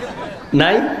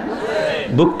 নাই?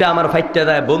 বুকটা আমার ফাইটটা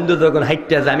যায়, বন্ধু যখন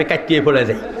হাইটটা যায় আমি কাটিয়ে পড়ে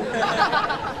যাই,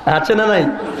 আছে না নাই?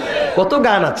 কত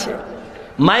গান আছে।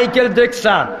 মাইকেল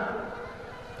জ্যাকসন,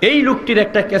 এই লোকটির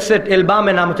একটা ক্যাসেট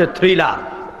অ্যালবামের নাম হচ্ছে থ্রিলার।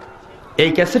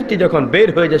 এই ক্যাসেটটি যখন বের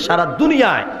হয়ে যায় সারা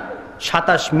দুনিয়ায়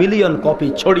 27 মিলিয়ন কপি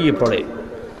ছড়িয়ে পড়ে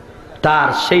তার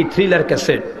সেই থ্রিলার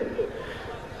ক্যাসেট।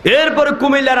 এরপরে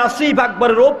কুমিল্লার আসিফ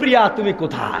আকবরের ও প্রিয়া তুমি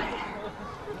কোথায়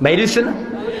বাইরেছে না?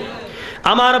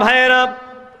 আমার ভাইয়েরা,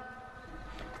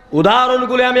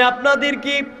 উদাহরণগুলি আমি আপনাদের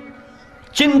কি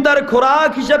চিন্তার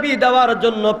খোরাক হিসাবে দেওয়ার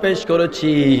জন্য পেশ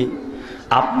করেছি।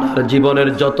 আপনার জীবনের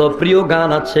যত প্রিয় গান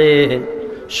আছে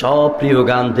সব প্রিয়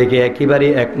গান থেকে একেবারে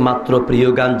একমাত্র প্রিয়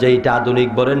গান যেইটা আধুনিক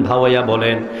বলেন, ভাওয়াইয়া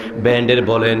বলেন, ব্যান্ডের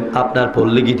বলেন, আপনার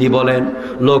পল্লীগীতি বলেন,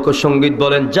 লোকসঙ্গীত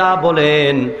বলেন, যা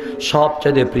বলেন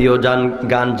সবচেয়ে প্রিয়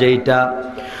গান যেইটা,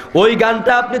 ওই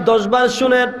গানটা আপনি 10 বার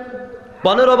শুনেন,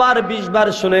 15 বার, 20 বার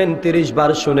শুনেন, 30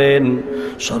 বার শুনেন,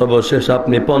 সর্বশেষ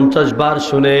আপনি 50 বার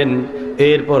শুনেন।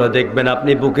 এরপরে দেখবেন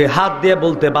আপনি বুকে হাত দিয়ে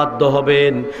বলতে বাধ্য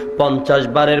হবেন 50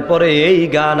 বারের পরে এই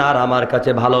গান আর আমার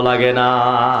কাছে ভালো লাগে না।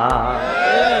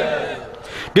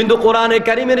 কিন্তু কোরআনে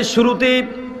কারিমের শুরুতে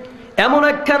এমন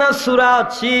একখানা সূরা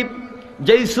আছে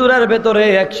যেই সূরার ভেতরে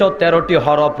 113টি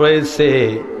হরফ রয়েছে।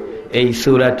 এই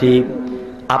সূরাটি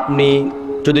আপনি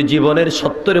যদি জীবনের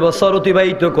 70 বছর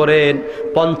অতিবাহিত করেন,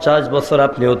 50 বছর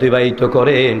আপনি অতিবাহিত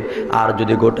করেন, আর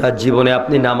যদি গোটা জীবনে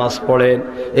আপনি নামাজ পড়েন,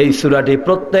 এই সূরাটি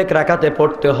প্রত্যেক রাকাতে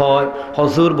পড়তে হয়।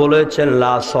 হুজুর বলেছেন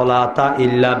লা সলাতা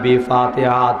ইল্লা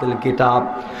বিফাতিহাতিল কিতাব,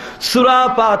 সূরা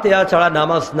ফাতিহা ছাড়া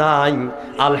নামাজ নাই।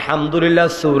 আলহামদুলিল্লাহ,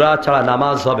 সূরা ছাড়া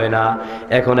নামাজ হবে না।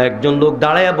 এখন একজন লোক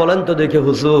দাঁড়ায় বলেন তো দেখে,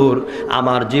 হুজুর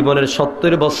আমার জীবনের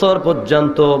 70 বছর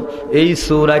পর্যন্ত এই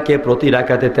সূরাকে প্রতি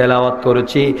রাকাতে তেলাওয়াত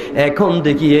করেছি, এখন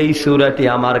দেখি এই সূরাটি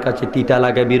আমার কাছে তিতা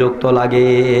লাগে, বিরক্ত লাগে।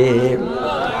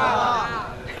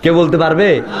 কে বলতে পারবে?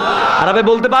 আরবে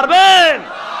বলতে পারবেন?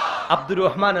 আব্দুর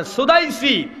রহমান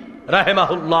সুদাইসি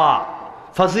রাহিমাহুল্লাহ,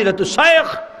 ফজিলাতুল শাইখ,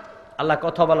 আল্লাহ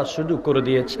কথা বলার সুযোগ করে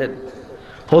দিয়েছেন।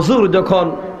 হুজুর যখন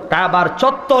কাবার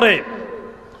চত্বরে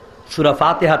সূরা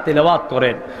ফাতিহা তেলাওয়াত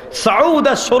করেন, সাউদ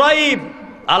আশ-শুরাইব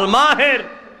আল মাহের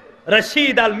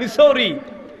রশিদ আল মিসরি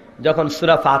যখন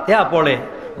সূরা ফাতিহা পড়ে,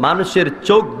 মানুষের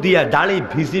চোখ দিয়া দাড়ি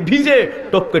ভিজে ভিজে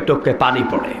টপকে টপকে পানি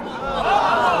পড়ে।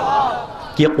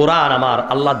 কি কোরআন আমার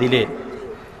আল্লাহ দিলেন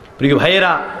প্রিয়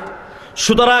ভাইয়েরা।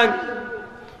 সুতরাং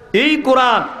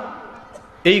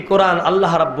এই কোরআন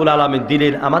আল্লাহ রাব্বুল আলামিন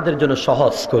দিলেন আমাদের জন্য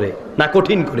সহজ করে, না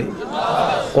কঠিন করে?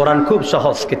 কোরআন খুব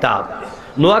সহজ কিতাব।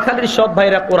 নোয়াখালীর সব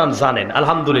ভাইরা কোরআন জানেন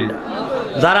আলহামদুলিল্লাহ।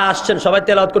 যারা আসছেন সবাই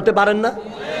তেলাওয়াত করতে পারেন না?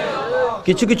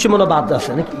 কিছু কিছু মনে বাদ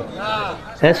আছে নাকি?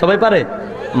 হ্যাঁ, সবাই পারে?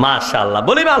 মাশাআল্লাহ,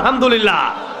 বলি আলহামদুলিল্লাহ।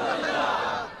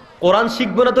 কোরআন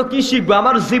শিখবো না তো কি শিখবো?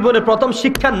 আমার জীবনে প্রথম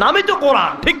শিক্ষার নামই তো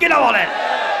কোরআন, ঠিক কিনা বলেন?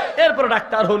 এরপরে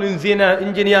ডাক্তার হন,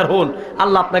 ইঞ্জিনিয়ার হন,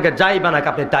 আল্লাহ আপনাকে যাই বানাক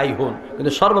আপনি তাই হন,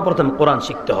 কিন্তু সর্বপ্রথম কোরআন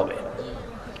শিখতে হবে।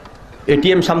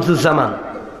 এটিএম শামসুজ্জামান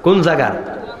কোন জায়গার?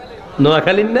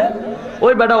 নোয়াখালীর না?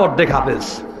 ওই বেটা অর্ধেক হাফেজ,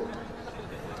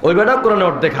 ওই বেটা কোরআনে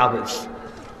অর্ধেক হাফেজ।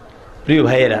 প্রিয়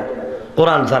ভাইয়েরা,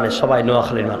 কোরআন জানে সবাই,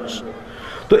 নোয়াখালীর মানুষ।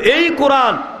 তো এই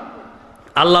কোরআন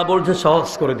আল্লাহ বলছে সহজ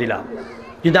করে দিলাম।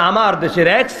 কিন্তু আমার দেশের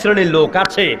এক শ্রেণীর লোক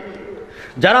আছে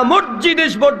যারা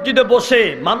মসজিদে বসে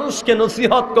মানুষকে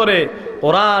নসিহত করে,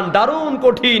 কোরআন দারুণ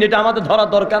কঠিন, এটা আমাদের ধরা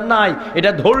দরকার নাই,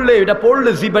 এটা ধরলে এটা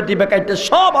পড়লে জিবা টিবা কাইটে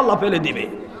সব আল্লাহ ফেলে দিবে।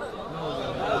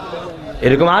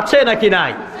 এরকম আছে নাকি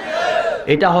নাই?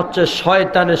 এটা হচ্ছে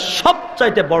শয়তানের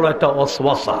সবচাইতে বড় একটা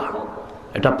ওয়াসওয়াসা,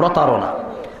 এটা প্রতারণা।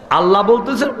 আল্লাহ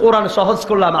বলতেছেন কোরআন সহজ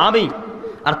করলাম আমি,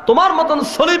 আর তোমার মতন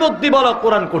সলিবদ্দি বলা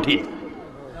কোরআন কঠিন।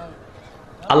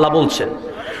 আল্লাহ বলছেন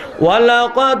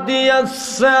ওয়ালাকাদ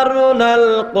ইয়াসসারনাল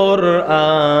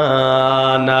কুরআনা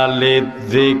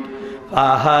লিযিকর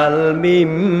ফাহাল মিন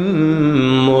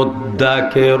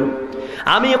মুদ্দাকির।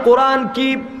 আমি কোরআন কি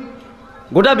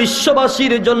গোটা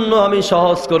বিশ্ববাসীর জন্য আমি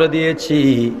সহজ করে দিয়েছি,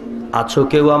 আছো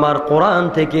কেউ আমার কোরআন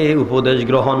থেকে উপদেশ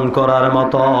গ্রহণ করার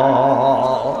মতো?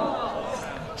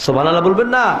 সুবহানাল্লাহ বলবেন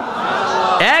না?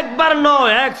 একবার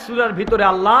নয়, এক সূরার ভিতরে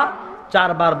আল্লাহ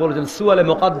 4 বার বলেছেন। সুয়ালে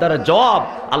মুকাদ্দারের জবাব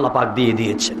আল্লাহ পাক দিয়ে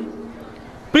দিয়েছেন।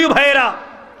 প্রিয় ভাইয়েরা,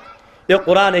 এ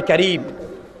কোরআনে কারীম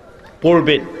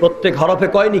পড়বেন, প্রত্যেক হরফে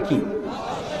কয় নেকি?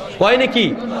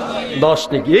 10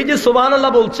 নেকি। এই যে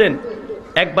সুবহানাল্লাহ বলছেন,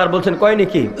 একবার বলছেন কয়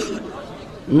নেকি?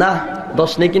 না,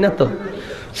 10 নেকি না তো।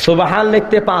 সুবহান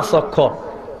লিখতে 5 অক্ষর,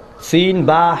 সিন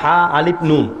বা হা আলিফ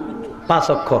নুন 5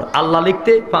 অক্ষর, আল্লাহ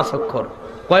লিখতে 5 অক্ষর।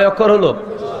 কয় অক্ষর হলো?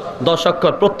 10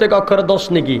 অক্ষর। প্রত্যেক অক্ষরে 10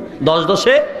 নেকি, 10 10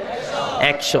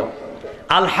 100।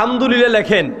 আলহামদুলিল্লাহ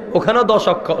লেখেন, ওখানেও 10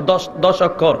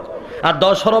 অক্ষর, আর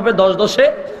 10 হরফে 10 10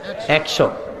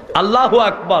 100। আল্লাহু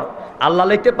আকবার, আল্লাহ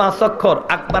লিখতে 5 অক্ষর,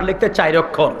 আকবার লিখতে 4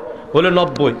 অক্ষর, হলো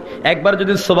 90। একবার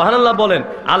যদি সুবহানাল্লাহ বলেন,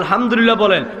 আলহামদুলিল্লাহ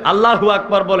বলেন, আল্লাহু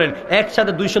আকবার বলেন,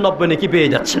 একসাথে 290 নেকি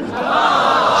পেয়ে যাচ্ছেন।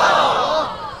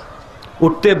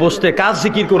 উঠতে বসতে কাজ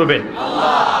জিকির করবেন,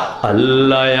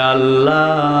 আল্লাহ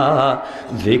আল্লাহ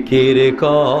জিকির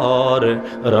কর,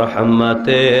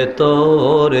 রহমতে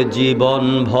তোর জীবন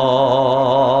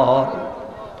ভর।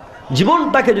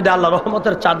 জীবনটাকে যদি আল্লাহ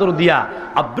রহমতের চাদর দিয়া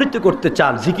আবৃত করতে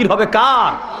চান, জিকির হবে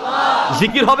কার?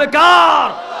 জিকির হবে কার?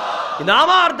 কিন্তু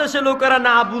আমার দেশে লোকেরা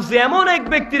না বুঝে এমন এক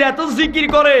ব্যক্তির এত জিকির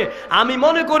করে, আমি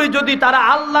মনে করি যদি তারা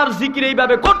আল্লাহর জিকির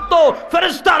এইভাবে করতো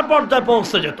ফেরেশতার পর্যায়ে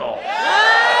পৌঁছে যেত।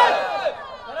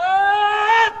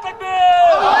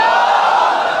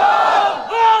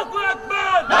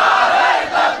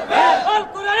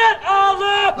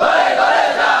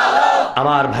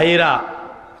 আমার ভাইয়েরা,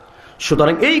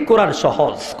 সুতরাং এই কোরআন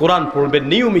সহজ, কোরআন পড়বেন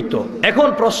নিয়মিত। এখন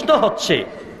প্রশ্ন হচ্ছে,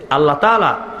 আল্লাহ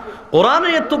তাআলা কোরআনে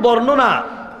এত বর্ণনা,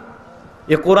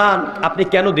 এ কোরআন আপনি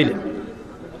কেন দিলেন?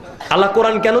 আল্লাহ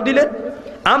কোরআন কেন দিলেন?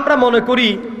 আমরা মনে করি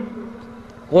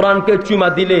কোরআনকে চুমা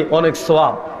দিলে অনেক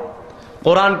সওয়াব,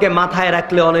 কোরআনকে মাথায়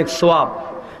রাখলে অনেক সওয়াব।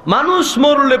 মানুষ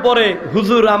মরলে পরে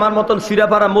হুজুর আমার মতন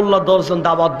সিরাপাড়া মোল্লা 10 জন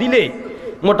দাওয়াত দিলে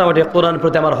মোটামুটি কোরআন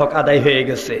প্রতি আমার হক আদায় হয়ে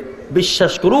গেছে।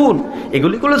 বিশ্বাস করুন,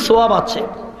 এগুলি করলে সওয়াব আছে।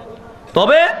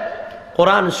 তবে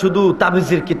কোরআন শুধু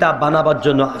তাবিজের কিতাব বানাবার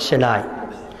জন্য আসে নাই,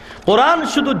 কোরআন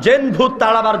শুধু জিন ভূত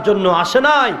তাড়াবার জন্য আসে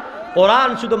নাই, কোরআন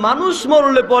শুধু মানুষ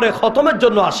মরলে পরে খতমের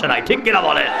জন্য আসে নাই। ঠিক কিনা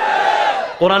বলেন?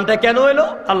 কোরআনটা কেন এলো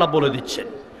আল্লাহ বলে দিচ্ছেন,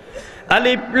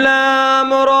 আলিফ লাম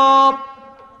রা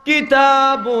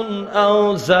কিতাবুন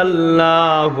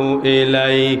আনজালনাহু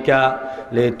ইলাইকা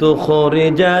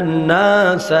লিতুখরিজান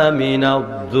নাসা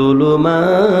মিনাজ-যুলুমাতি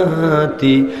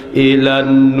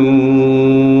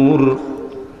ইলান-নূর।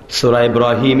 সূরা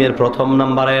ইব্রাহিমের 1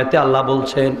 নম্বর আয়াতে আল্লাহ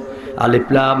বলছেন, আলিফ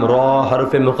লাম রা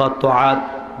হরফে মুকাত্তাআত,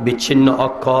 বিচ্ছিন্ন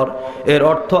অক্ষর। এর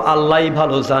অর্থ আল্লাহই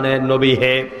ভালো জানেন। নবী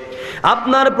হে,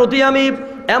 আপনার প্রতি আমি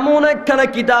এমন একখানা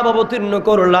কিতাব অবতীর্ণ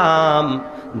করলাম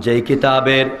যেই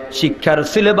কিতাবের শিক্ষার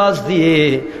সিলেবাস দিয়ে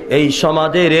এই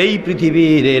সমাজের, এই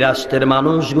পৃথিবীর, এই রাষ্ট্রের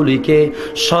মানুষগুলিকে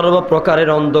সর্বপ্রকারের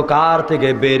অন্ধকার থেকে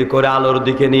বের করে আলোর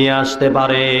দিকে নিয়ে আসতে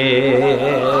পারে।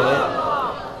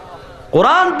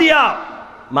 কোরআন দিয়া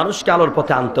মানুষকে আলোর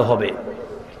পথে আনতে হবে।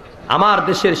 আমার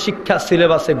দেশের শিক্ষা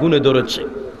সিলেবাসে গুণে ধরেছে।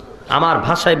 আমার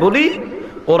ভাষায় বলি,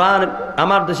 কোরআন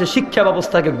আমার দেশের শিক্ষা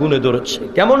ব্যবস্থাকে গুণে ধরেছে।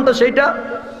 কেমনটা সেইটা?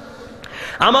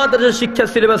 আমাদের দেশের শিক্ষা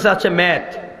সিলেবাসে আছে math,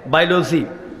 biology,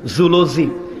 zoology,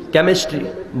 chemistry,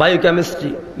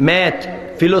 biochemistry, math,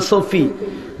 philosophy,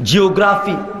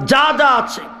 geography, যা যা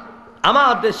আছে।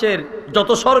 আমার দেশের যত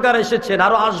সরকার এসেছেন,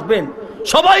 আরো আসবেন,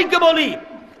 সবাইকে বলি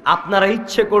আপনারা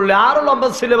ইচ্ছে করলে আরো লম্বা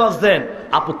সিলেবাস দেন,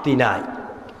 আপত্তি নাই।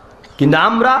 কিন্তু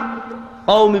আমরা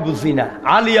কওমি বুঝি না,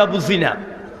 আলিয়া বুঝি না।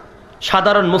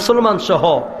 সাধারণ মুসলমান সহ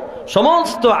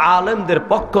সমস্ত আলেমদের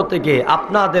পক্ষ থেকে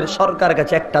আপনাদের সরকারের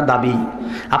কাছে একটা দাবি,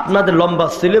 আপনাদের লম্বা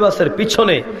সিলেবাসের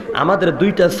পিছনে আমাদের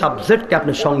 2টা সাবজেক্টকে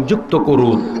আপনি সংযুক্ত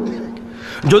করুন।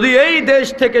 যদি এই দেশ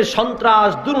থেকে সন্ত্রাস,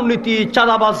 দুর্নীতি,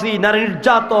 চাঁদাবাজি, নারী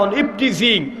নির্যাতন,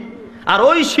 ইফটিজিং আর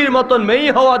ঐশীর মতন মেয়ে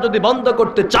হওয়া যদি বন্ধ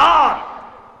করতে চান,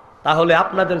 তাহলে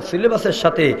আপনাদের সিলেবাসের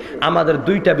সাথে আমাদের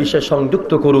 2টা বিষয়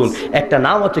সংযুক্ত করুন। একটা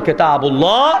নাম হচ্ছে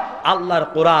কিতাবুল্লাহ, আল্লাহর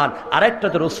কোরআন, আর একটা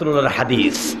হচ্ছে রাসূলুল্লাহর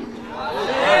হাদিস।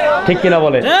 ঠিক কিনা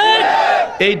বলে?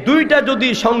 এই 2টা যদি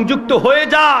সংযুক্ত হয়ে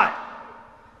যায়,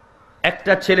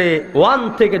 একটা ছেলে 1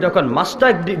 থেকে যখন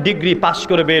মাস্টার ডিগ্রি পাশ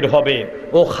করে বের হবে,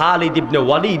 ও খালিদ ইবনে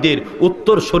ওয়ালিদের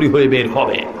উত্তরসূরি হয়ে বের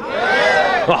হবে,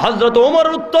 ও হযরত ওমর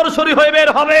উত্তরসূরি হয়ে বের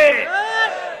হবে।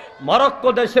 মরক্কো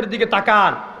দেশের দিকে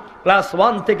তাকান, ক্লাস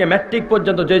 1 থেকে ম্যাট্রিক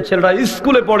পর্যন্ত যে ছেলেরা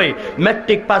স্কুলে পড়ে,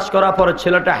 ম্যাট্রিক পাস করার পরে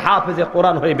ছেলেটা হাফেজে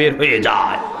কোরআন হয়ে বের হয়ে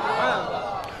যায়।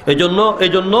 এই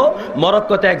জন্য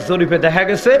মরক্কোতে এক জরিপে দেখা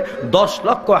গেছে 10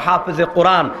 লক্ষ হাফেজে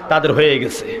কোরআন তাদের হয়ে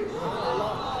গেছে।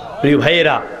 প্রিয়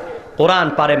ভাইয়েরা, কোরআন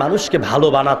পারে মানুষকে ভালো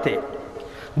বানাতে।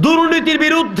 দুর্নীতির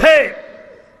বিরুদ্ধে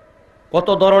কত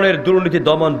ধরনের দুর্নীতি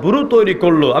দমন ব্যুরো তৈরি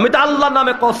করলো, আমি তো আল্লাহর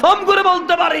নামে কসম করে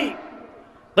বলতে পারি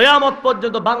কিয়ামত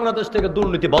পর্যন্ত বাংলাদেশ থেকে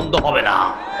দুর্নীতি বন্ধ হবে না।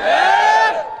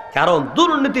 কারণ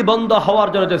দুর্নীতি বন্ধ হওয়ার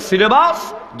জন্য যে সিলেবাস,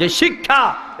 যে শিক্ষা,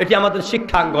 এটি আমাদের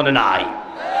শিক্ষাঙ্গনে নাই।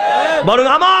 বরং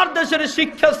আমার দেশের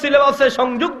শিক্ষা সিলেবাসে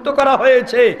সংযুক্ত করা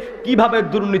হয়েছে কিভাবে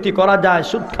দুর্নীতি করা যায়,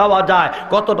 সুদ খাওয়া যায়,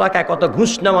 কত টাকায় কত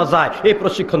ঘুষ নেওয়া যায়, এই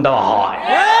প্রশিক্ষণ দেওয়া হয়।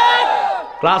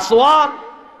 ক্লাস 1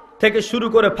 থেকে শুরু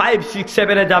করে 5, 6,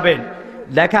 7-এ যাবেন,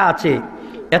 লেখা আছে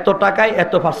এত টাকায়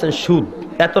এত % সুদ,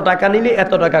 এত টাকা নিলে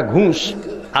এত টাকা ঘুষ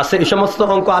আছে। এই সমস্ত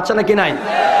অঙ্ক আছে নাকি নাই?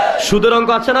 সুদের অঙ্ক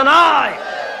আছে না নাই?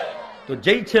 তো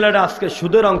যেই ছেলেটা আজকে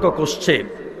সুদের অঙ্ক কষছে,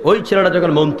 ওই ছেলেটা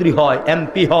যখন মন্ত্রী হয়,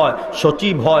 এমপি হয়,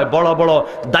 সচিব হয়, বড় বড়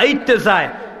দায়িত্বে যায়,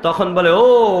 তখন বলে ও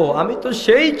আমি তো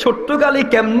সেই ছোট্ট গালি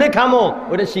কেমনে খামো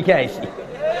ওটা শিখে আইছি।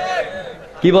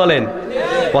 কি বলেন?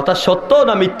 কথা সত্য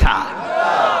না মিথ্যা?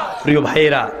 প্রিয়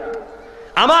ভাইয়েরা,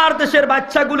 আমার দেশের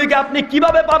বাচ্চাগুলিকে আপনি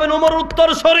কিভাবে পাবেন ওমর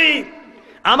উত্তরসূরি?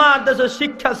 আমার দেশের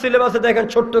শিক্ষা সিলেবাসে দেখেন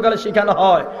ছোট্ট কালে শেখানো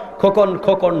হয় খোকন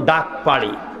খোকন ডাক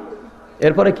পাড়ি,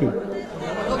 এরপরে কি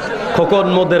খোকন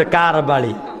মোদের কার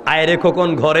বাড়ি, আয় রে খোকন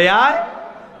ঘরে আয়,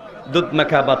 দুধ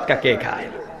মাখা ভাত কাকে খায়।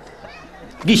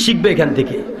 কি শিখবে এখান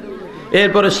থেকে?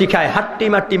 এরপরে শিখায়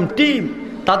হাট্টিমা টিম টিম,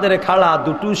 তাদের খাড়া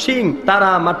দুটো সিং,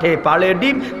 তারা মাঠে পাড়ে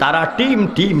ডিম, তারা টিম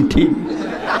টিম টিম।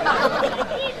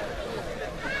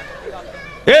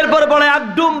 এরপরে বলে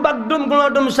আগডুম বাগডুম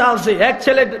গুণাডুম সাহসী। এক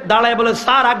ছেলে দাঁড়ায় বলে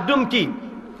স্যার আগডুম কি?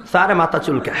 স্যারে মাথা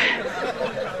চুলকায়,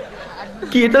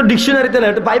 কি এটা ডিকশনারিতে না,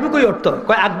 এটা পাইবে কই অর্থ?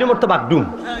 কয় আগডুম অর্থ বাগডুম।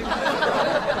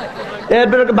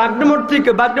 এরপরে বাগডুম অর্থ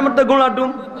কি? বাগডুম অর্থ গোলাডুম।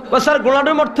 কয় স্যার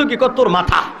গোলাডুম অর্থ কি? কয় তোর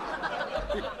মাথা।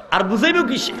 আর বুঝাইব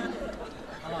কিসে?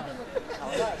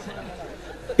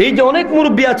 এই যে অনেক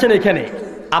মুরব্বী আছেন এখানে,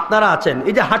 আপনারা আছেন,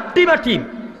 এই যে হাট্টি বাটি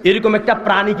এরকম একটা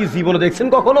প্রাণী কি জীবনে দেখছেন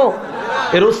কখনো?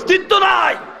 এর অস্তিত্ব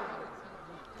নাই।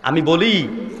 আমি বলি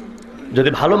যদি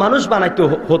ভালো মানুষ বানাইতে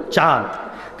চান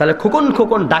তাহলে খোকন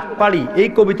খোকন ডাক পাড়ি এই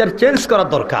কবিতার চেঞ্জ করার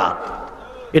দরকার।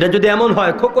 এটা যদি এমন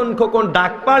হয় খোকন খোকন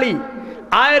ডাক পাড়ি,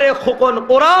 আয় রে খোকন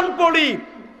কোরআন পড়ি,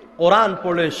 কোরআন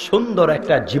পড়লে সুন্দর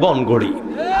একটা জীবন গড়ি।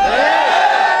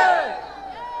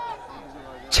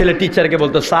 ছেলে টিচারকে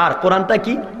বলতো স্যার কোরআনটা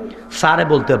কি? স্যারে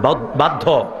বলতে বাধ্য,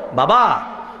 বাবা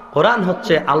কোরআন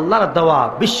হচ্ছে আল্লাহর দেওয়া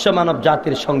বিশ্ব মানব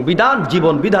জাতির সংবিধান,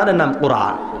 জীবন বিধানের নাম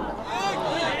কোরআন।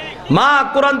 মা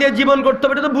কোরআন দিয়ে জীবন করতে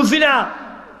হবে এটা তো বুঝি না।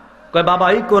 কয় বাবা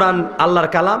এই কোরআন আল্লাহর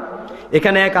কালাম,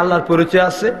 এখানে এক আল্লাহর পরিচয়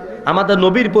আছে, আমাদের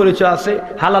নবীর পরিচয় আছে,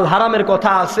 হালাল হারামের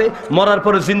কথা আছে, মরার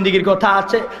পরে জিন্দিগির কথা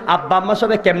আছে, আব্বা আম্মার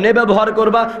সাথে কেমনে ব্যবহার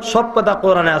করবা সব কথা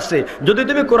কোরআনে আছে। যদি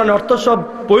তুমি কোরআনের অর্থ সব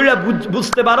পড়া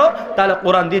বুঝতে পারো তাহলে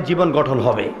কোরআন দিয়ে জীবন গঠন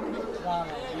হবে।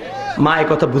 মা এই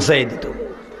কথা বুঝাই দিত,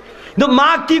 কিন্তু মা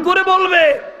কি করে বলবে?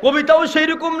 কবিতাও সেই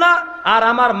রকম না, আর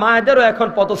আমার মায়েদেরও এখন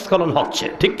পদস্খলন হচ্ছে,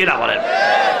 ঠিক কিনা বলেন?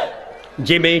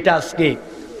 যে মেয়েটা আজকে,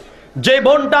 যে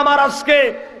বোনটা আমার আজকে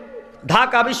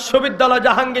ঢাকা বিশ্ববিদ্যালয়,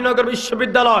 জাহাঙ্গীরনগর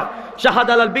বিশ্ববিদ্যালয়,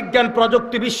 শাহজালাল বিজ্ঞান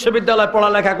প্রযুক্তি বিশ্ববিদ্যালয়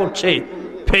পড়ালেখা করছে,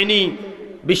 ফেনী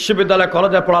বিশ্ববিদ্যালয়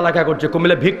কলেজে পড়ালেখা করছে,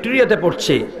 কুমিল্লা ভিক্টোরিয়াতে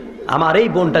পড়ছে, আমার এই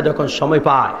বোনটা যখন সময়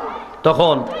পায়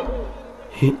তখন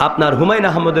আপনার হুমায়ুন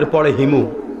আহমেদের পড়ে হিমু,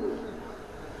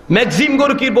 ম্যাক্সিম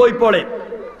গোর্কির বই পড়ে,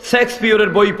 শেক্সপিয়রের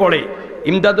বই পড়ে,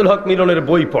 ইমদাদুল হক মিলনের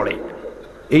বই পড়ে।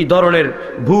 এই ধরনের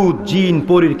ভূত জিন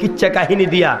পরীর কিচ্ছা কাহিনী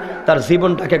দিয়া তার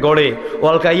জীবনটাকে গড়ে।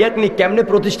 অলকা ইয়াকনি কেমনে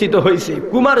প্রতিষ্ঠিত হয়েছে,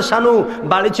 কুমার শানু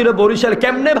বাড়ি ছিল বরিশাল,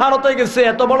 কেমনে ভারতে গেছে,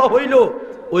 এত বড় হইল,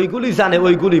 ওইগুলি জানে,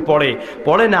 ওইগুলি পড়ে।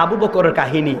 পড়ে না আবু বকরের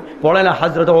কাহিনী, পড়ে না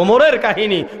হযরত ওমরের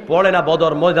কাহিনী, পড়ে না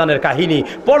বদর ময়দানের কাহিনী,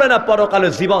 পড়ে না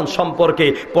পরকালের জীবন সম্পর্কে,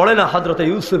 পড়ে না হযরত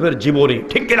ইউসুফের জীবনী,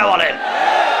 ঠিক কিনা বলেন?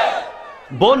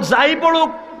 বোন যাই পড়ুক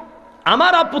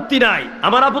আমার আপত্তি নাই,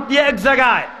 আমার আপত্তি এক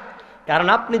জায়গায়, কারণ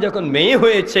আপনি যখন মেয়ে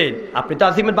হয়েছেন আপনি তো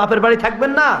আজিমের বাপের বাড়ি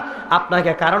থাকবেন না,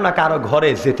 আপনাকে কারো না কারো ঘরে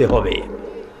যেতে হবে।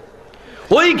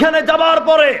 ওইখানে যাবার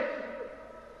পরে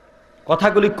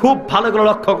কথাগুলি খুব ভালো করে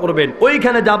লক্ষ্য করবেন,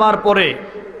 ওইখানে যাবার পরে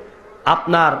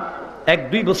আপনার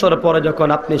 1-2 বছর পরে যখন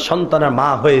আপনি সন্তানের মা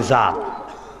হয়ে যান,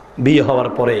 বিয়ে হওয়ার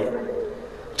পরে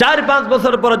 4-5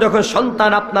 বছর পরে যখন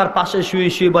সন্তান আপনার পাশে শুয়ে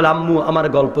শুয়ে বলে আম্মু আমার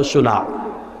গল্প শোনাও,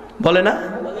 বলে না?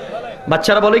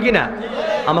 বাচ্চারা বলে কি না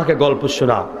আমাকে গল্প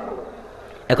শোনাও।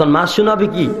 এখন মা শোনাবে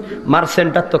কি? মার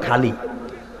সেন্টার তো খালি,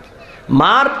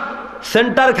 মার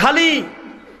সেন্টার খালি।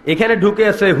 এখানে ঢুকে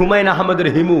আছে হুমায়ুন আহমেদের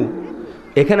হিমু,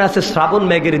 এখানে আছে শ্রাবণ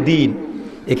মেঘের দিন,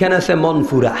 এখানে আছে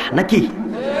মনফুরা, নাকি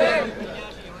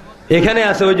এখানে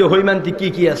আছে ওই যে হৈমান্তি কি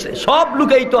কি আছে, সব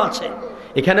লুকাই তো আছে।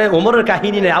 এখানে ওমরের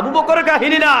কাহিনী নাই, আবু বকরের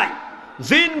কাহিনী নাই,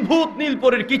 জিন ভূত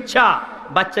নীলপরীর কিচ্ছা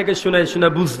বাচ্চাকে শুনে শুনে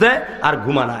বুঝতে আর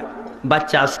ঘুমানায়।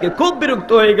 বাচ্চা আজকে খুব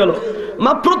বিরক্ত হয়ে গেল,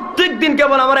 মা প্রত্যেক দিন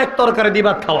কেবল আমার এক তরকারি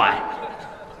দিবার খাওয়ায়,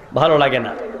 ভালো লাগে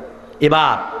না।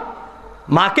 এবার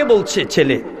মাকে বলছে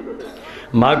ছেলে,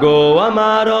 মাগো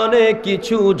আমার অনেক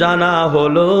কিছু জানা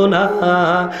হলো না,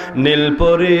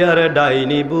 নীলপরি আর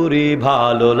ডাইনি বুড়ি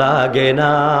ভালো লাগে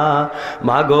না,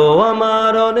 মাগো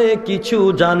আমার অনেক কিছু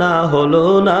জানা হলো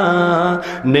না,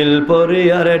 নীলপরি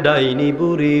আর ডাইনি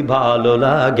বুড়ি ভালো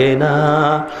লাগে না।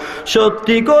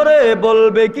 সত্যি করে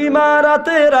বলবে কি মা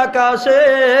রাতের আকাশে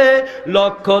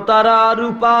লক্ষ তারা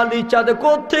রূপালি চাঁদ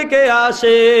কোত্থেকে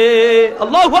আসে?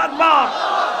 আল্লাহু আকবার।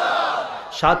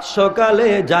 7 সকালে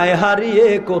যায় হারিয়ে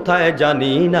কোথায়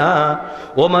জানি না,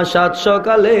 ও মা 7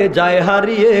 সকালে যায়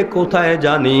হারিয়ে কোথায়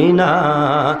জানি না,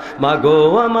 মাগো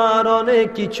আমার অনেক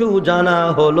কিছু জানা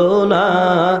হলো না,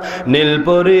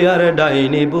 নীলপরি আর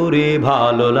ডাইনি বুড়ি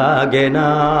ভালো লাগে না।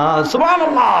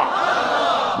 সুবহানাল্লাহ।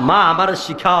 মা আমার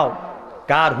শিখাও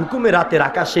কার হুকুমে রাতের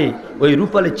আকাশে ওই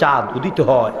রূপালী চাঁদ উদিত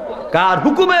হয়, কার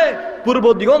হুকুমে পূর্ব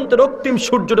দিগন্তে রক্তিম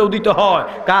সূর্যটা উদিত হয়,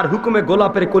 কার হুকুমে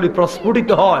গোলাপের কলি প্রস্ফুটিত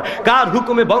হয়, কার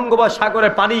হুকুমে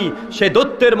বঙ্গোপসাগরের পানি সে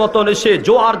দৈত্যের মতন এসে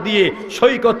জোয়ার দিয়ে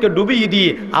সৈকতকে ডুবিয়ে দিয়ে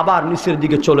আবার নিচের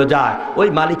দিকে চলে যায়। ওই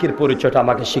মালিকের পরিচয়টা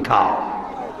আমাকে শিখাও।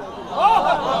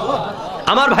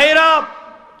 আমার ভাইয়েরা,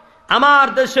 আমার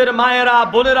দেশের মায়েরা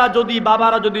বোনেরা যদি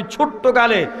বাবারা যদি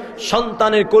ছোট্টকালে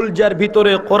সন্তানের কলজার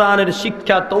ভিতরে কোরআনের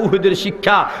শিক্ষা, তৌহিদের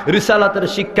শিক্ষা, রিসালাতের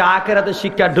শিক্ষা, আখিরাতের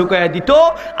শিক্ষা ঢুকাইয়া দিত,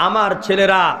 আমার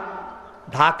ছেলেরা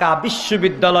ঢাকা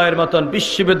বিশ্ববিদ্যালয়ের মতন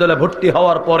বিশ্ববিদ্যালয়ে ভর্তি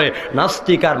হওয়ার পরে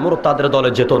নাস্তিক আর মুরতাদের দলে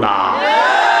যেত না।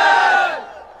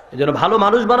 এই জন্য ভালো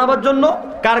মানুষ বানাবার জন্য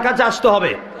কার কাছে আসতে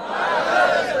হবে?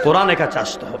 কোরআনের কাছে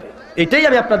আসতে হবে। এটাই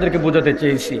আমি আপনাদেরকে বোঝাতে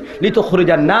চেয়েছি।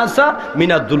 লিতুখরিজান নাসা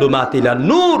মিনাদ-দুলুমাতি ইলান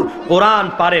নূর। কোরআন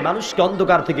পারে মানুষকে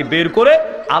অন্ধকার থেকে বের করে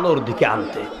আলোর দিকে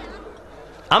আনতে।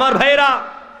 আমার ভাইরা,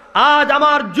 আজ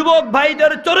আমার যুবক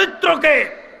ভাইদের চরিত্রকে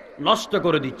নষ্ট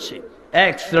করে দিচ্ছে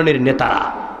এক শ্রেণীর নেতারা,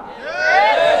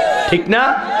 ঠিক না?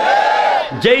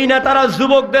 যেই নেতারা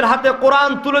যুবকদের হাতে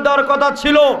কোরআন তুলে দেওয়ার কথা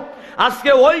ছিল,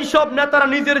 আজকে ওই সব নেতারা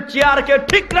নিজের চেয়ারকে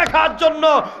ঠিক রাখার জন্য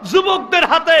যুবকদের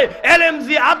হাতে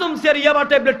এলএমজি, আদমসি আর ইয়াবা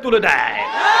ট্যাবলেট তুলে দেয়।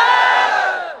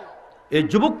 এই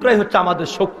যুবকরাই হচ্ছে আমাদের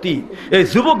শক্তি। এই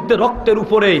যুবকদের রক্তের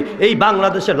উপরে এই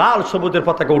বাংলাদেশে লাল সবুজের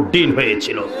পতাকা উড্ডীন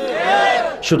হয়েছিল।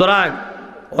 সুতরাং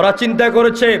ওরা চিন্তা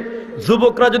করেছে,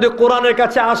 যুবকরা যদি কোরআনের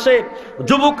কাছে আসে,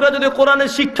 যুবকরা যদি কোরআনের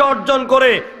শিক্ষা অর্জন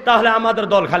করে, তাহলে আমাদের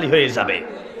দল খালি হয়ে যাবে।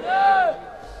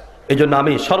 এই জন্য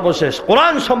আমি সর্বশেষ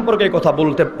কোরআন সম্পর্কে কথা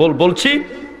বলছি।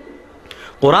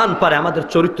 কোরআন পারে আমাদের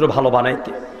চরিত্র ভালো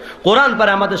বানাইতে, কোরআন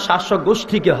পারে আমাদের শাসক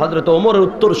গোষ্ঠীকে হযরত ওমরের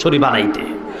উত্তরসূরি বানাইতে,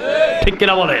 ঠিক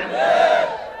কিনা বলেন?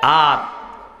 আর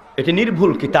এটি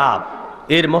নির্ভুল কিতাব,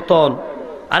 এর মতন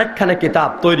আরেকখানে কিতাব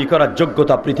তৈরি করার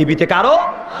যোগ্যতা পৃথিবীতে কারো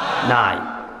নাই।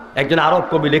 একজন আরব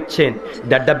কবি লিখছেন,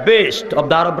 that the best of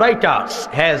the Arab writers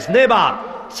has never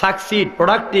succeed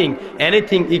producing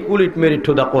anything equally merit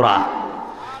to the Quran.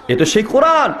 এ তো সেই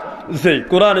কোরআন, যে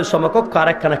কোরআনের সমকক্ষ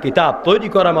আরেকখানা কিতাব তৈরি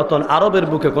করার মতন আরবের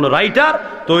বুকে কোনো রাইটার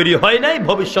তৈরি হয় নাই,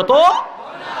 ভবিষ্যতও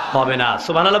হবে না।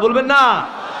 সুবহানাল্লাহ বলবেন না?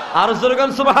 আর জোরে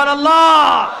বলেন সুবহানাল্লাহ।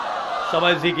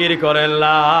 সবাই জিকির করেন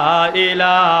লা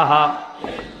ইলাহা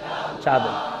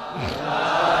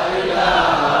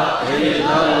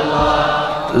ইল্লাল্লাহ,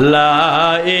 লা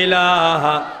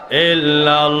ইলাহা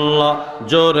ইল্লাল্লাহ,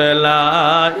 জোরে লা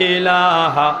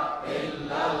ইলাহা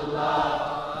ইল্লাল্লাহ,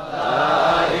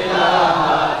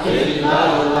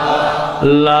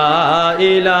 লা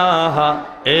ইলাহা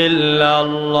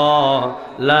ইল্লাল্লাহ,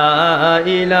 লা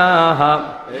ইলাহা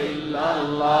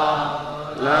ইল্লাল্লাহ,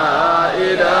 লা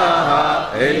ইলাহা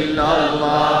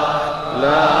ইল্লাল্লাহ,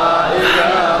 লা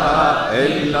ইলাহা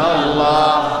ইল্লাল্লাহ।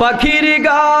 পাখির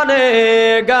গানে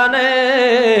গানে,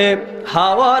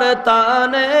 হাওয়ার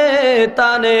তানে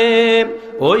তানে,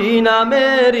 ওই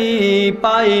নামেরই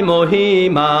পাই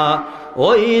মহিমা,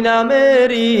 ওই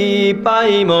নামেরই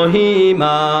পাই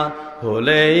মহিমা,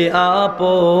 হলেই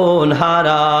আপন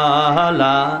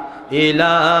হারালা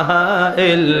ইলাহা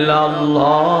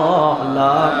ইল্লাল্লাহ,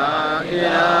 লা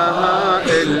ইলাহা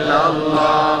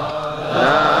ইল্লাল্লাহ,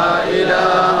 লা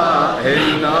ইলাহা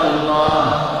ইল্লাল্লাহ,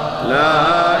 লা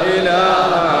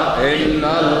ইলাহা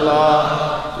ইল্লাল্লাহ,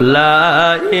 লা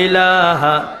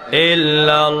ইলাহা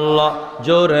ইল্লাল্লাহ,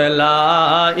 জোরে লা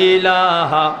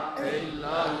ইলাহা।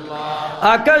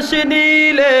 আকাশ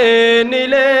নীলে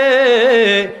নীলে,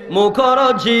 মুখর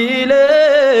ঝিলে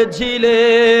ঝিলে,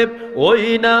 ওই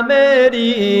নামেরই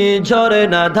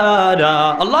ঝরনা ধারা,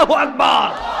 আল্লাহু আকবার,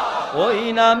 ওই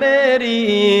নামেরই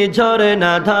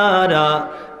ঝরনা ধারা,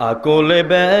 আকুলে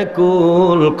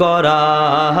ব্যাকুল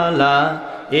করালা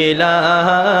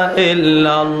ইলাহা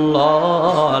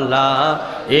ইল্লাল্লাহ, লা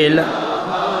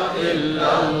ইলাহা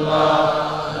ইল্লাল্লাহ,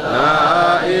 লা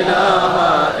ইলাহা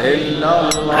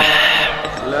ইল্লাল্লাহ,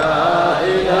 লা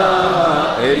ইলাহা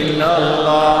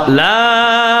ইল্লাল্লাহ, লা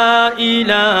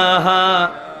ইলাহা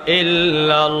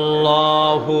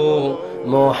ইল্লাল্লাহু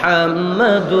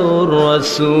মুহাম্মাদুর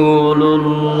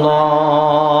রাসূলুল্লাহ।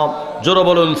 জোরে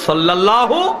বলুন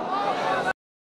সাল্লাল্লাহু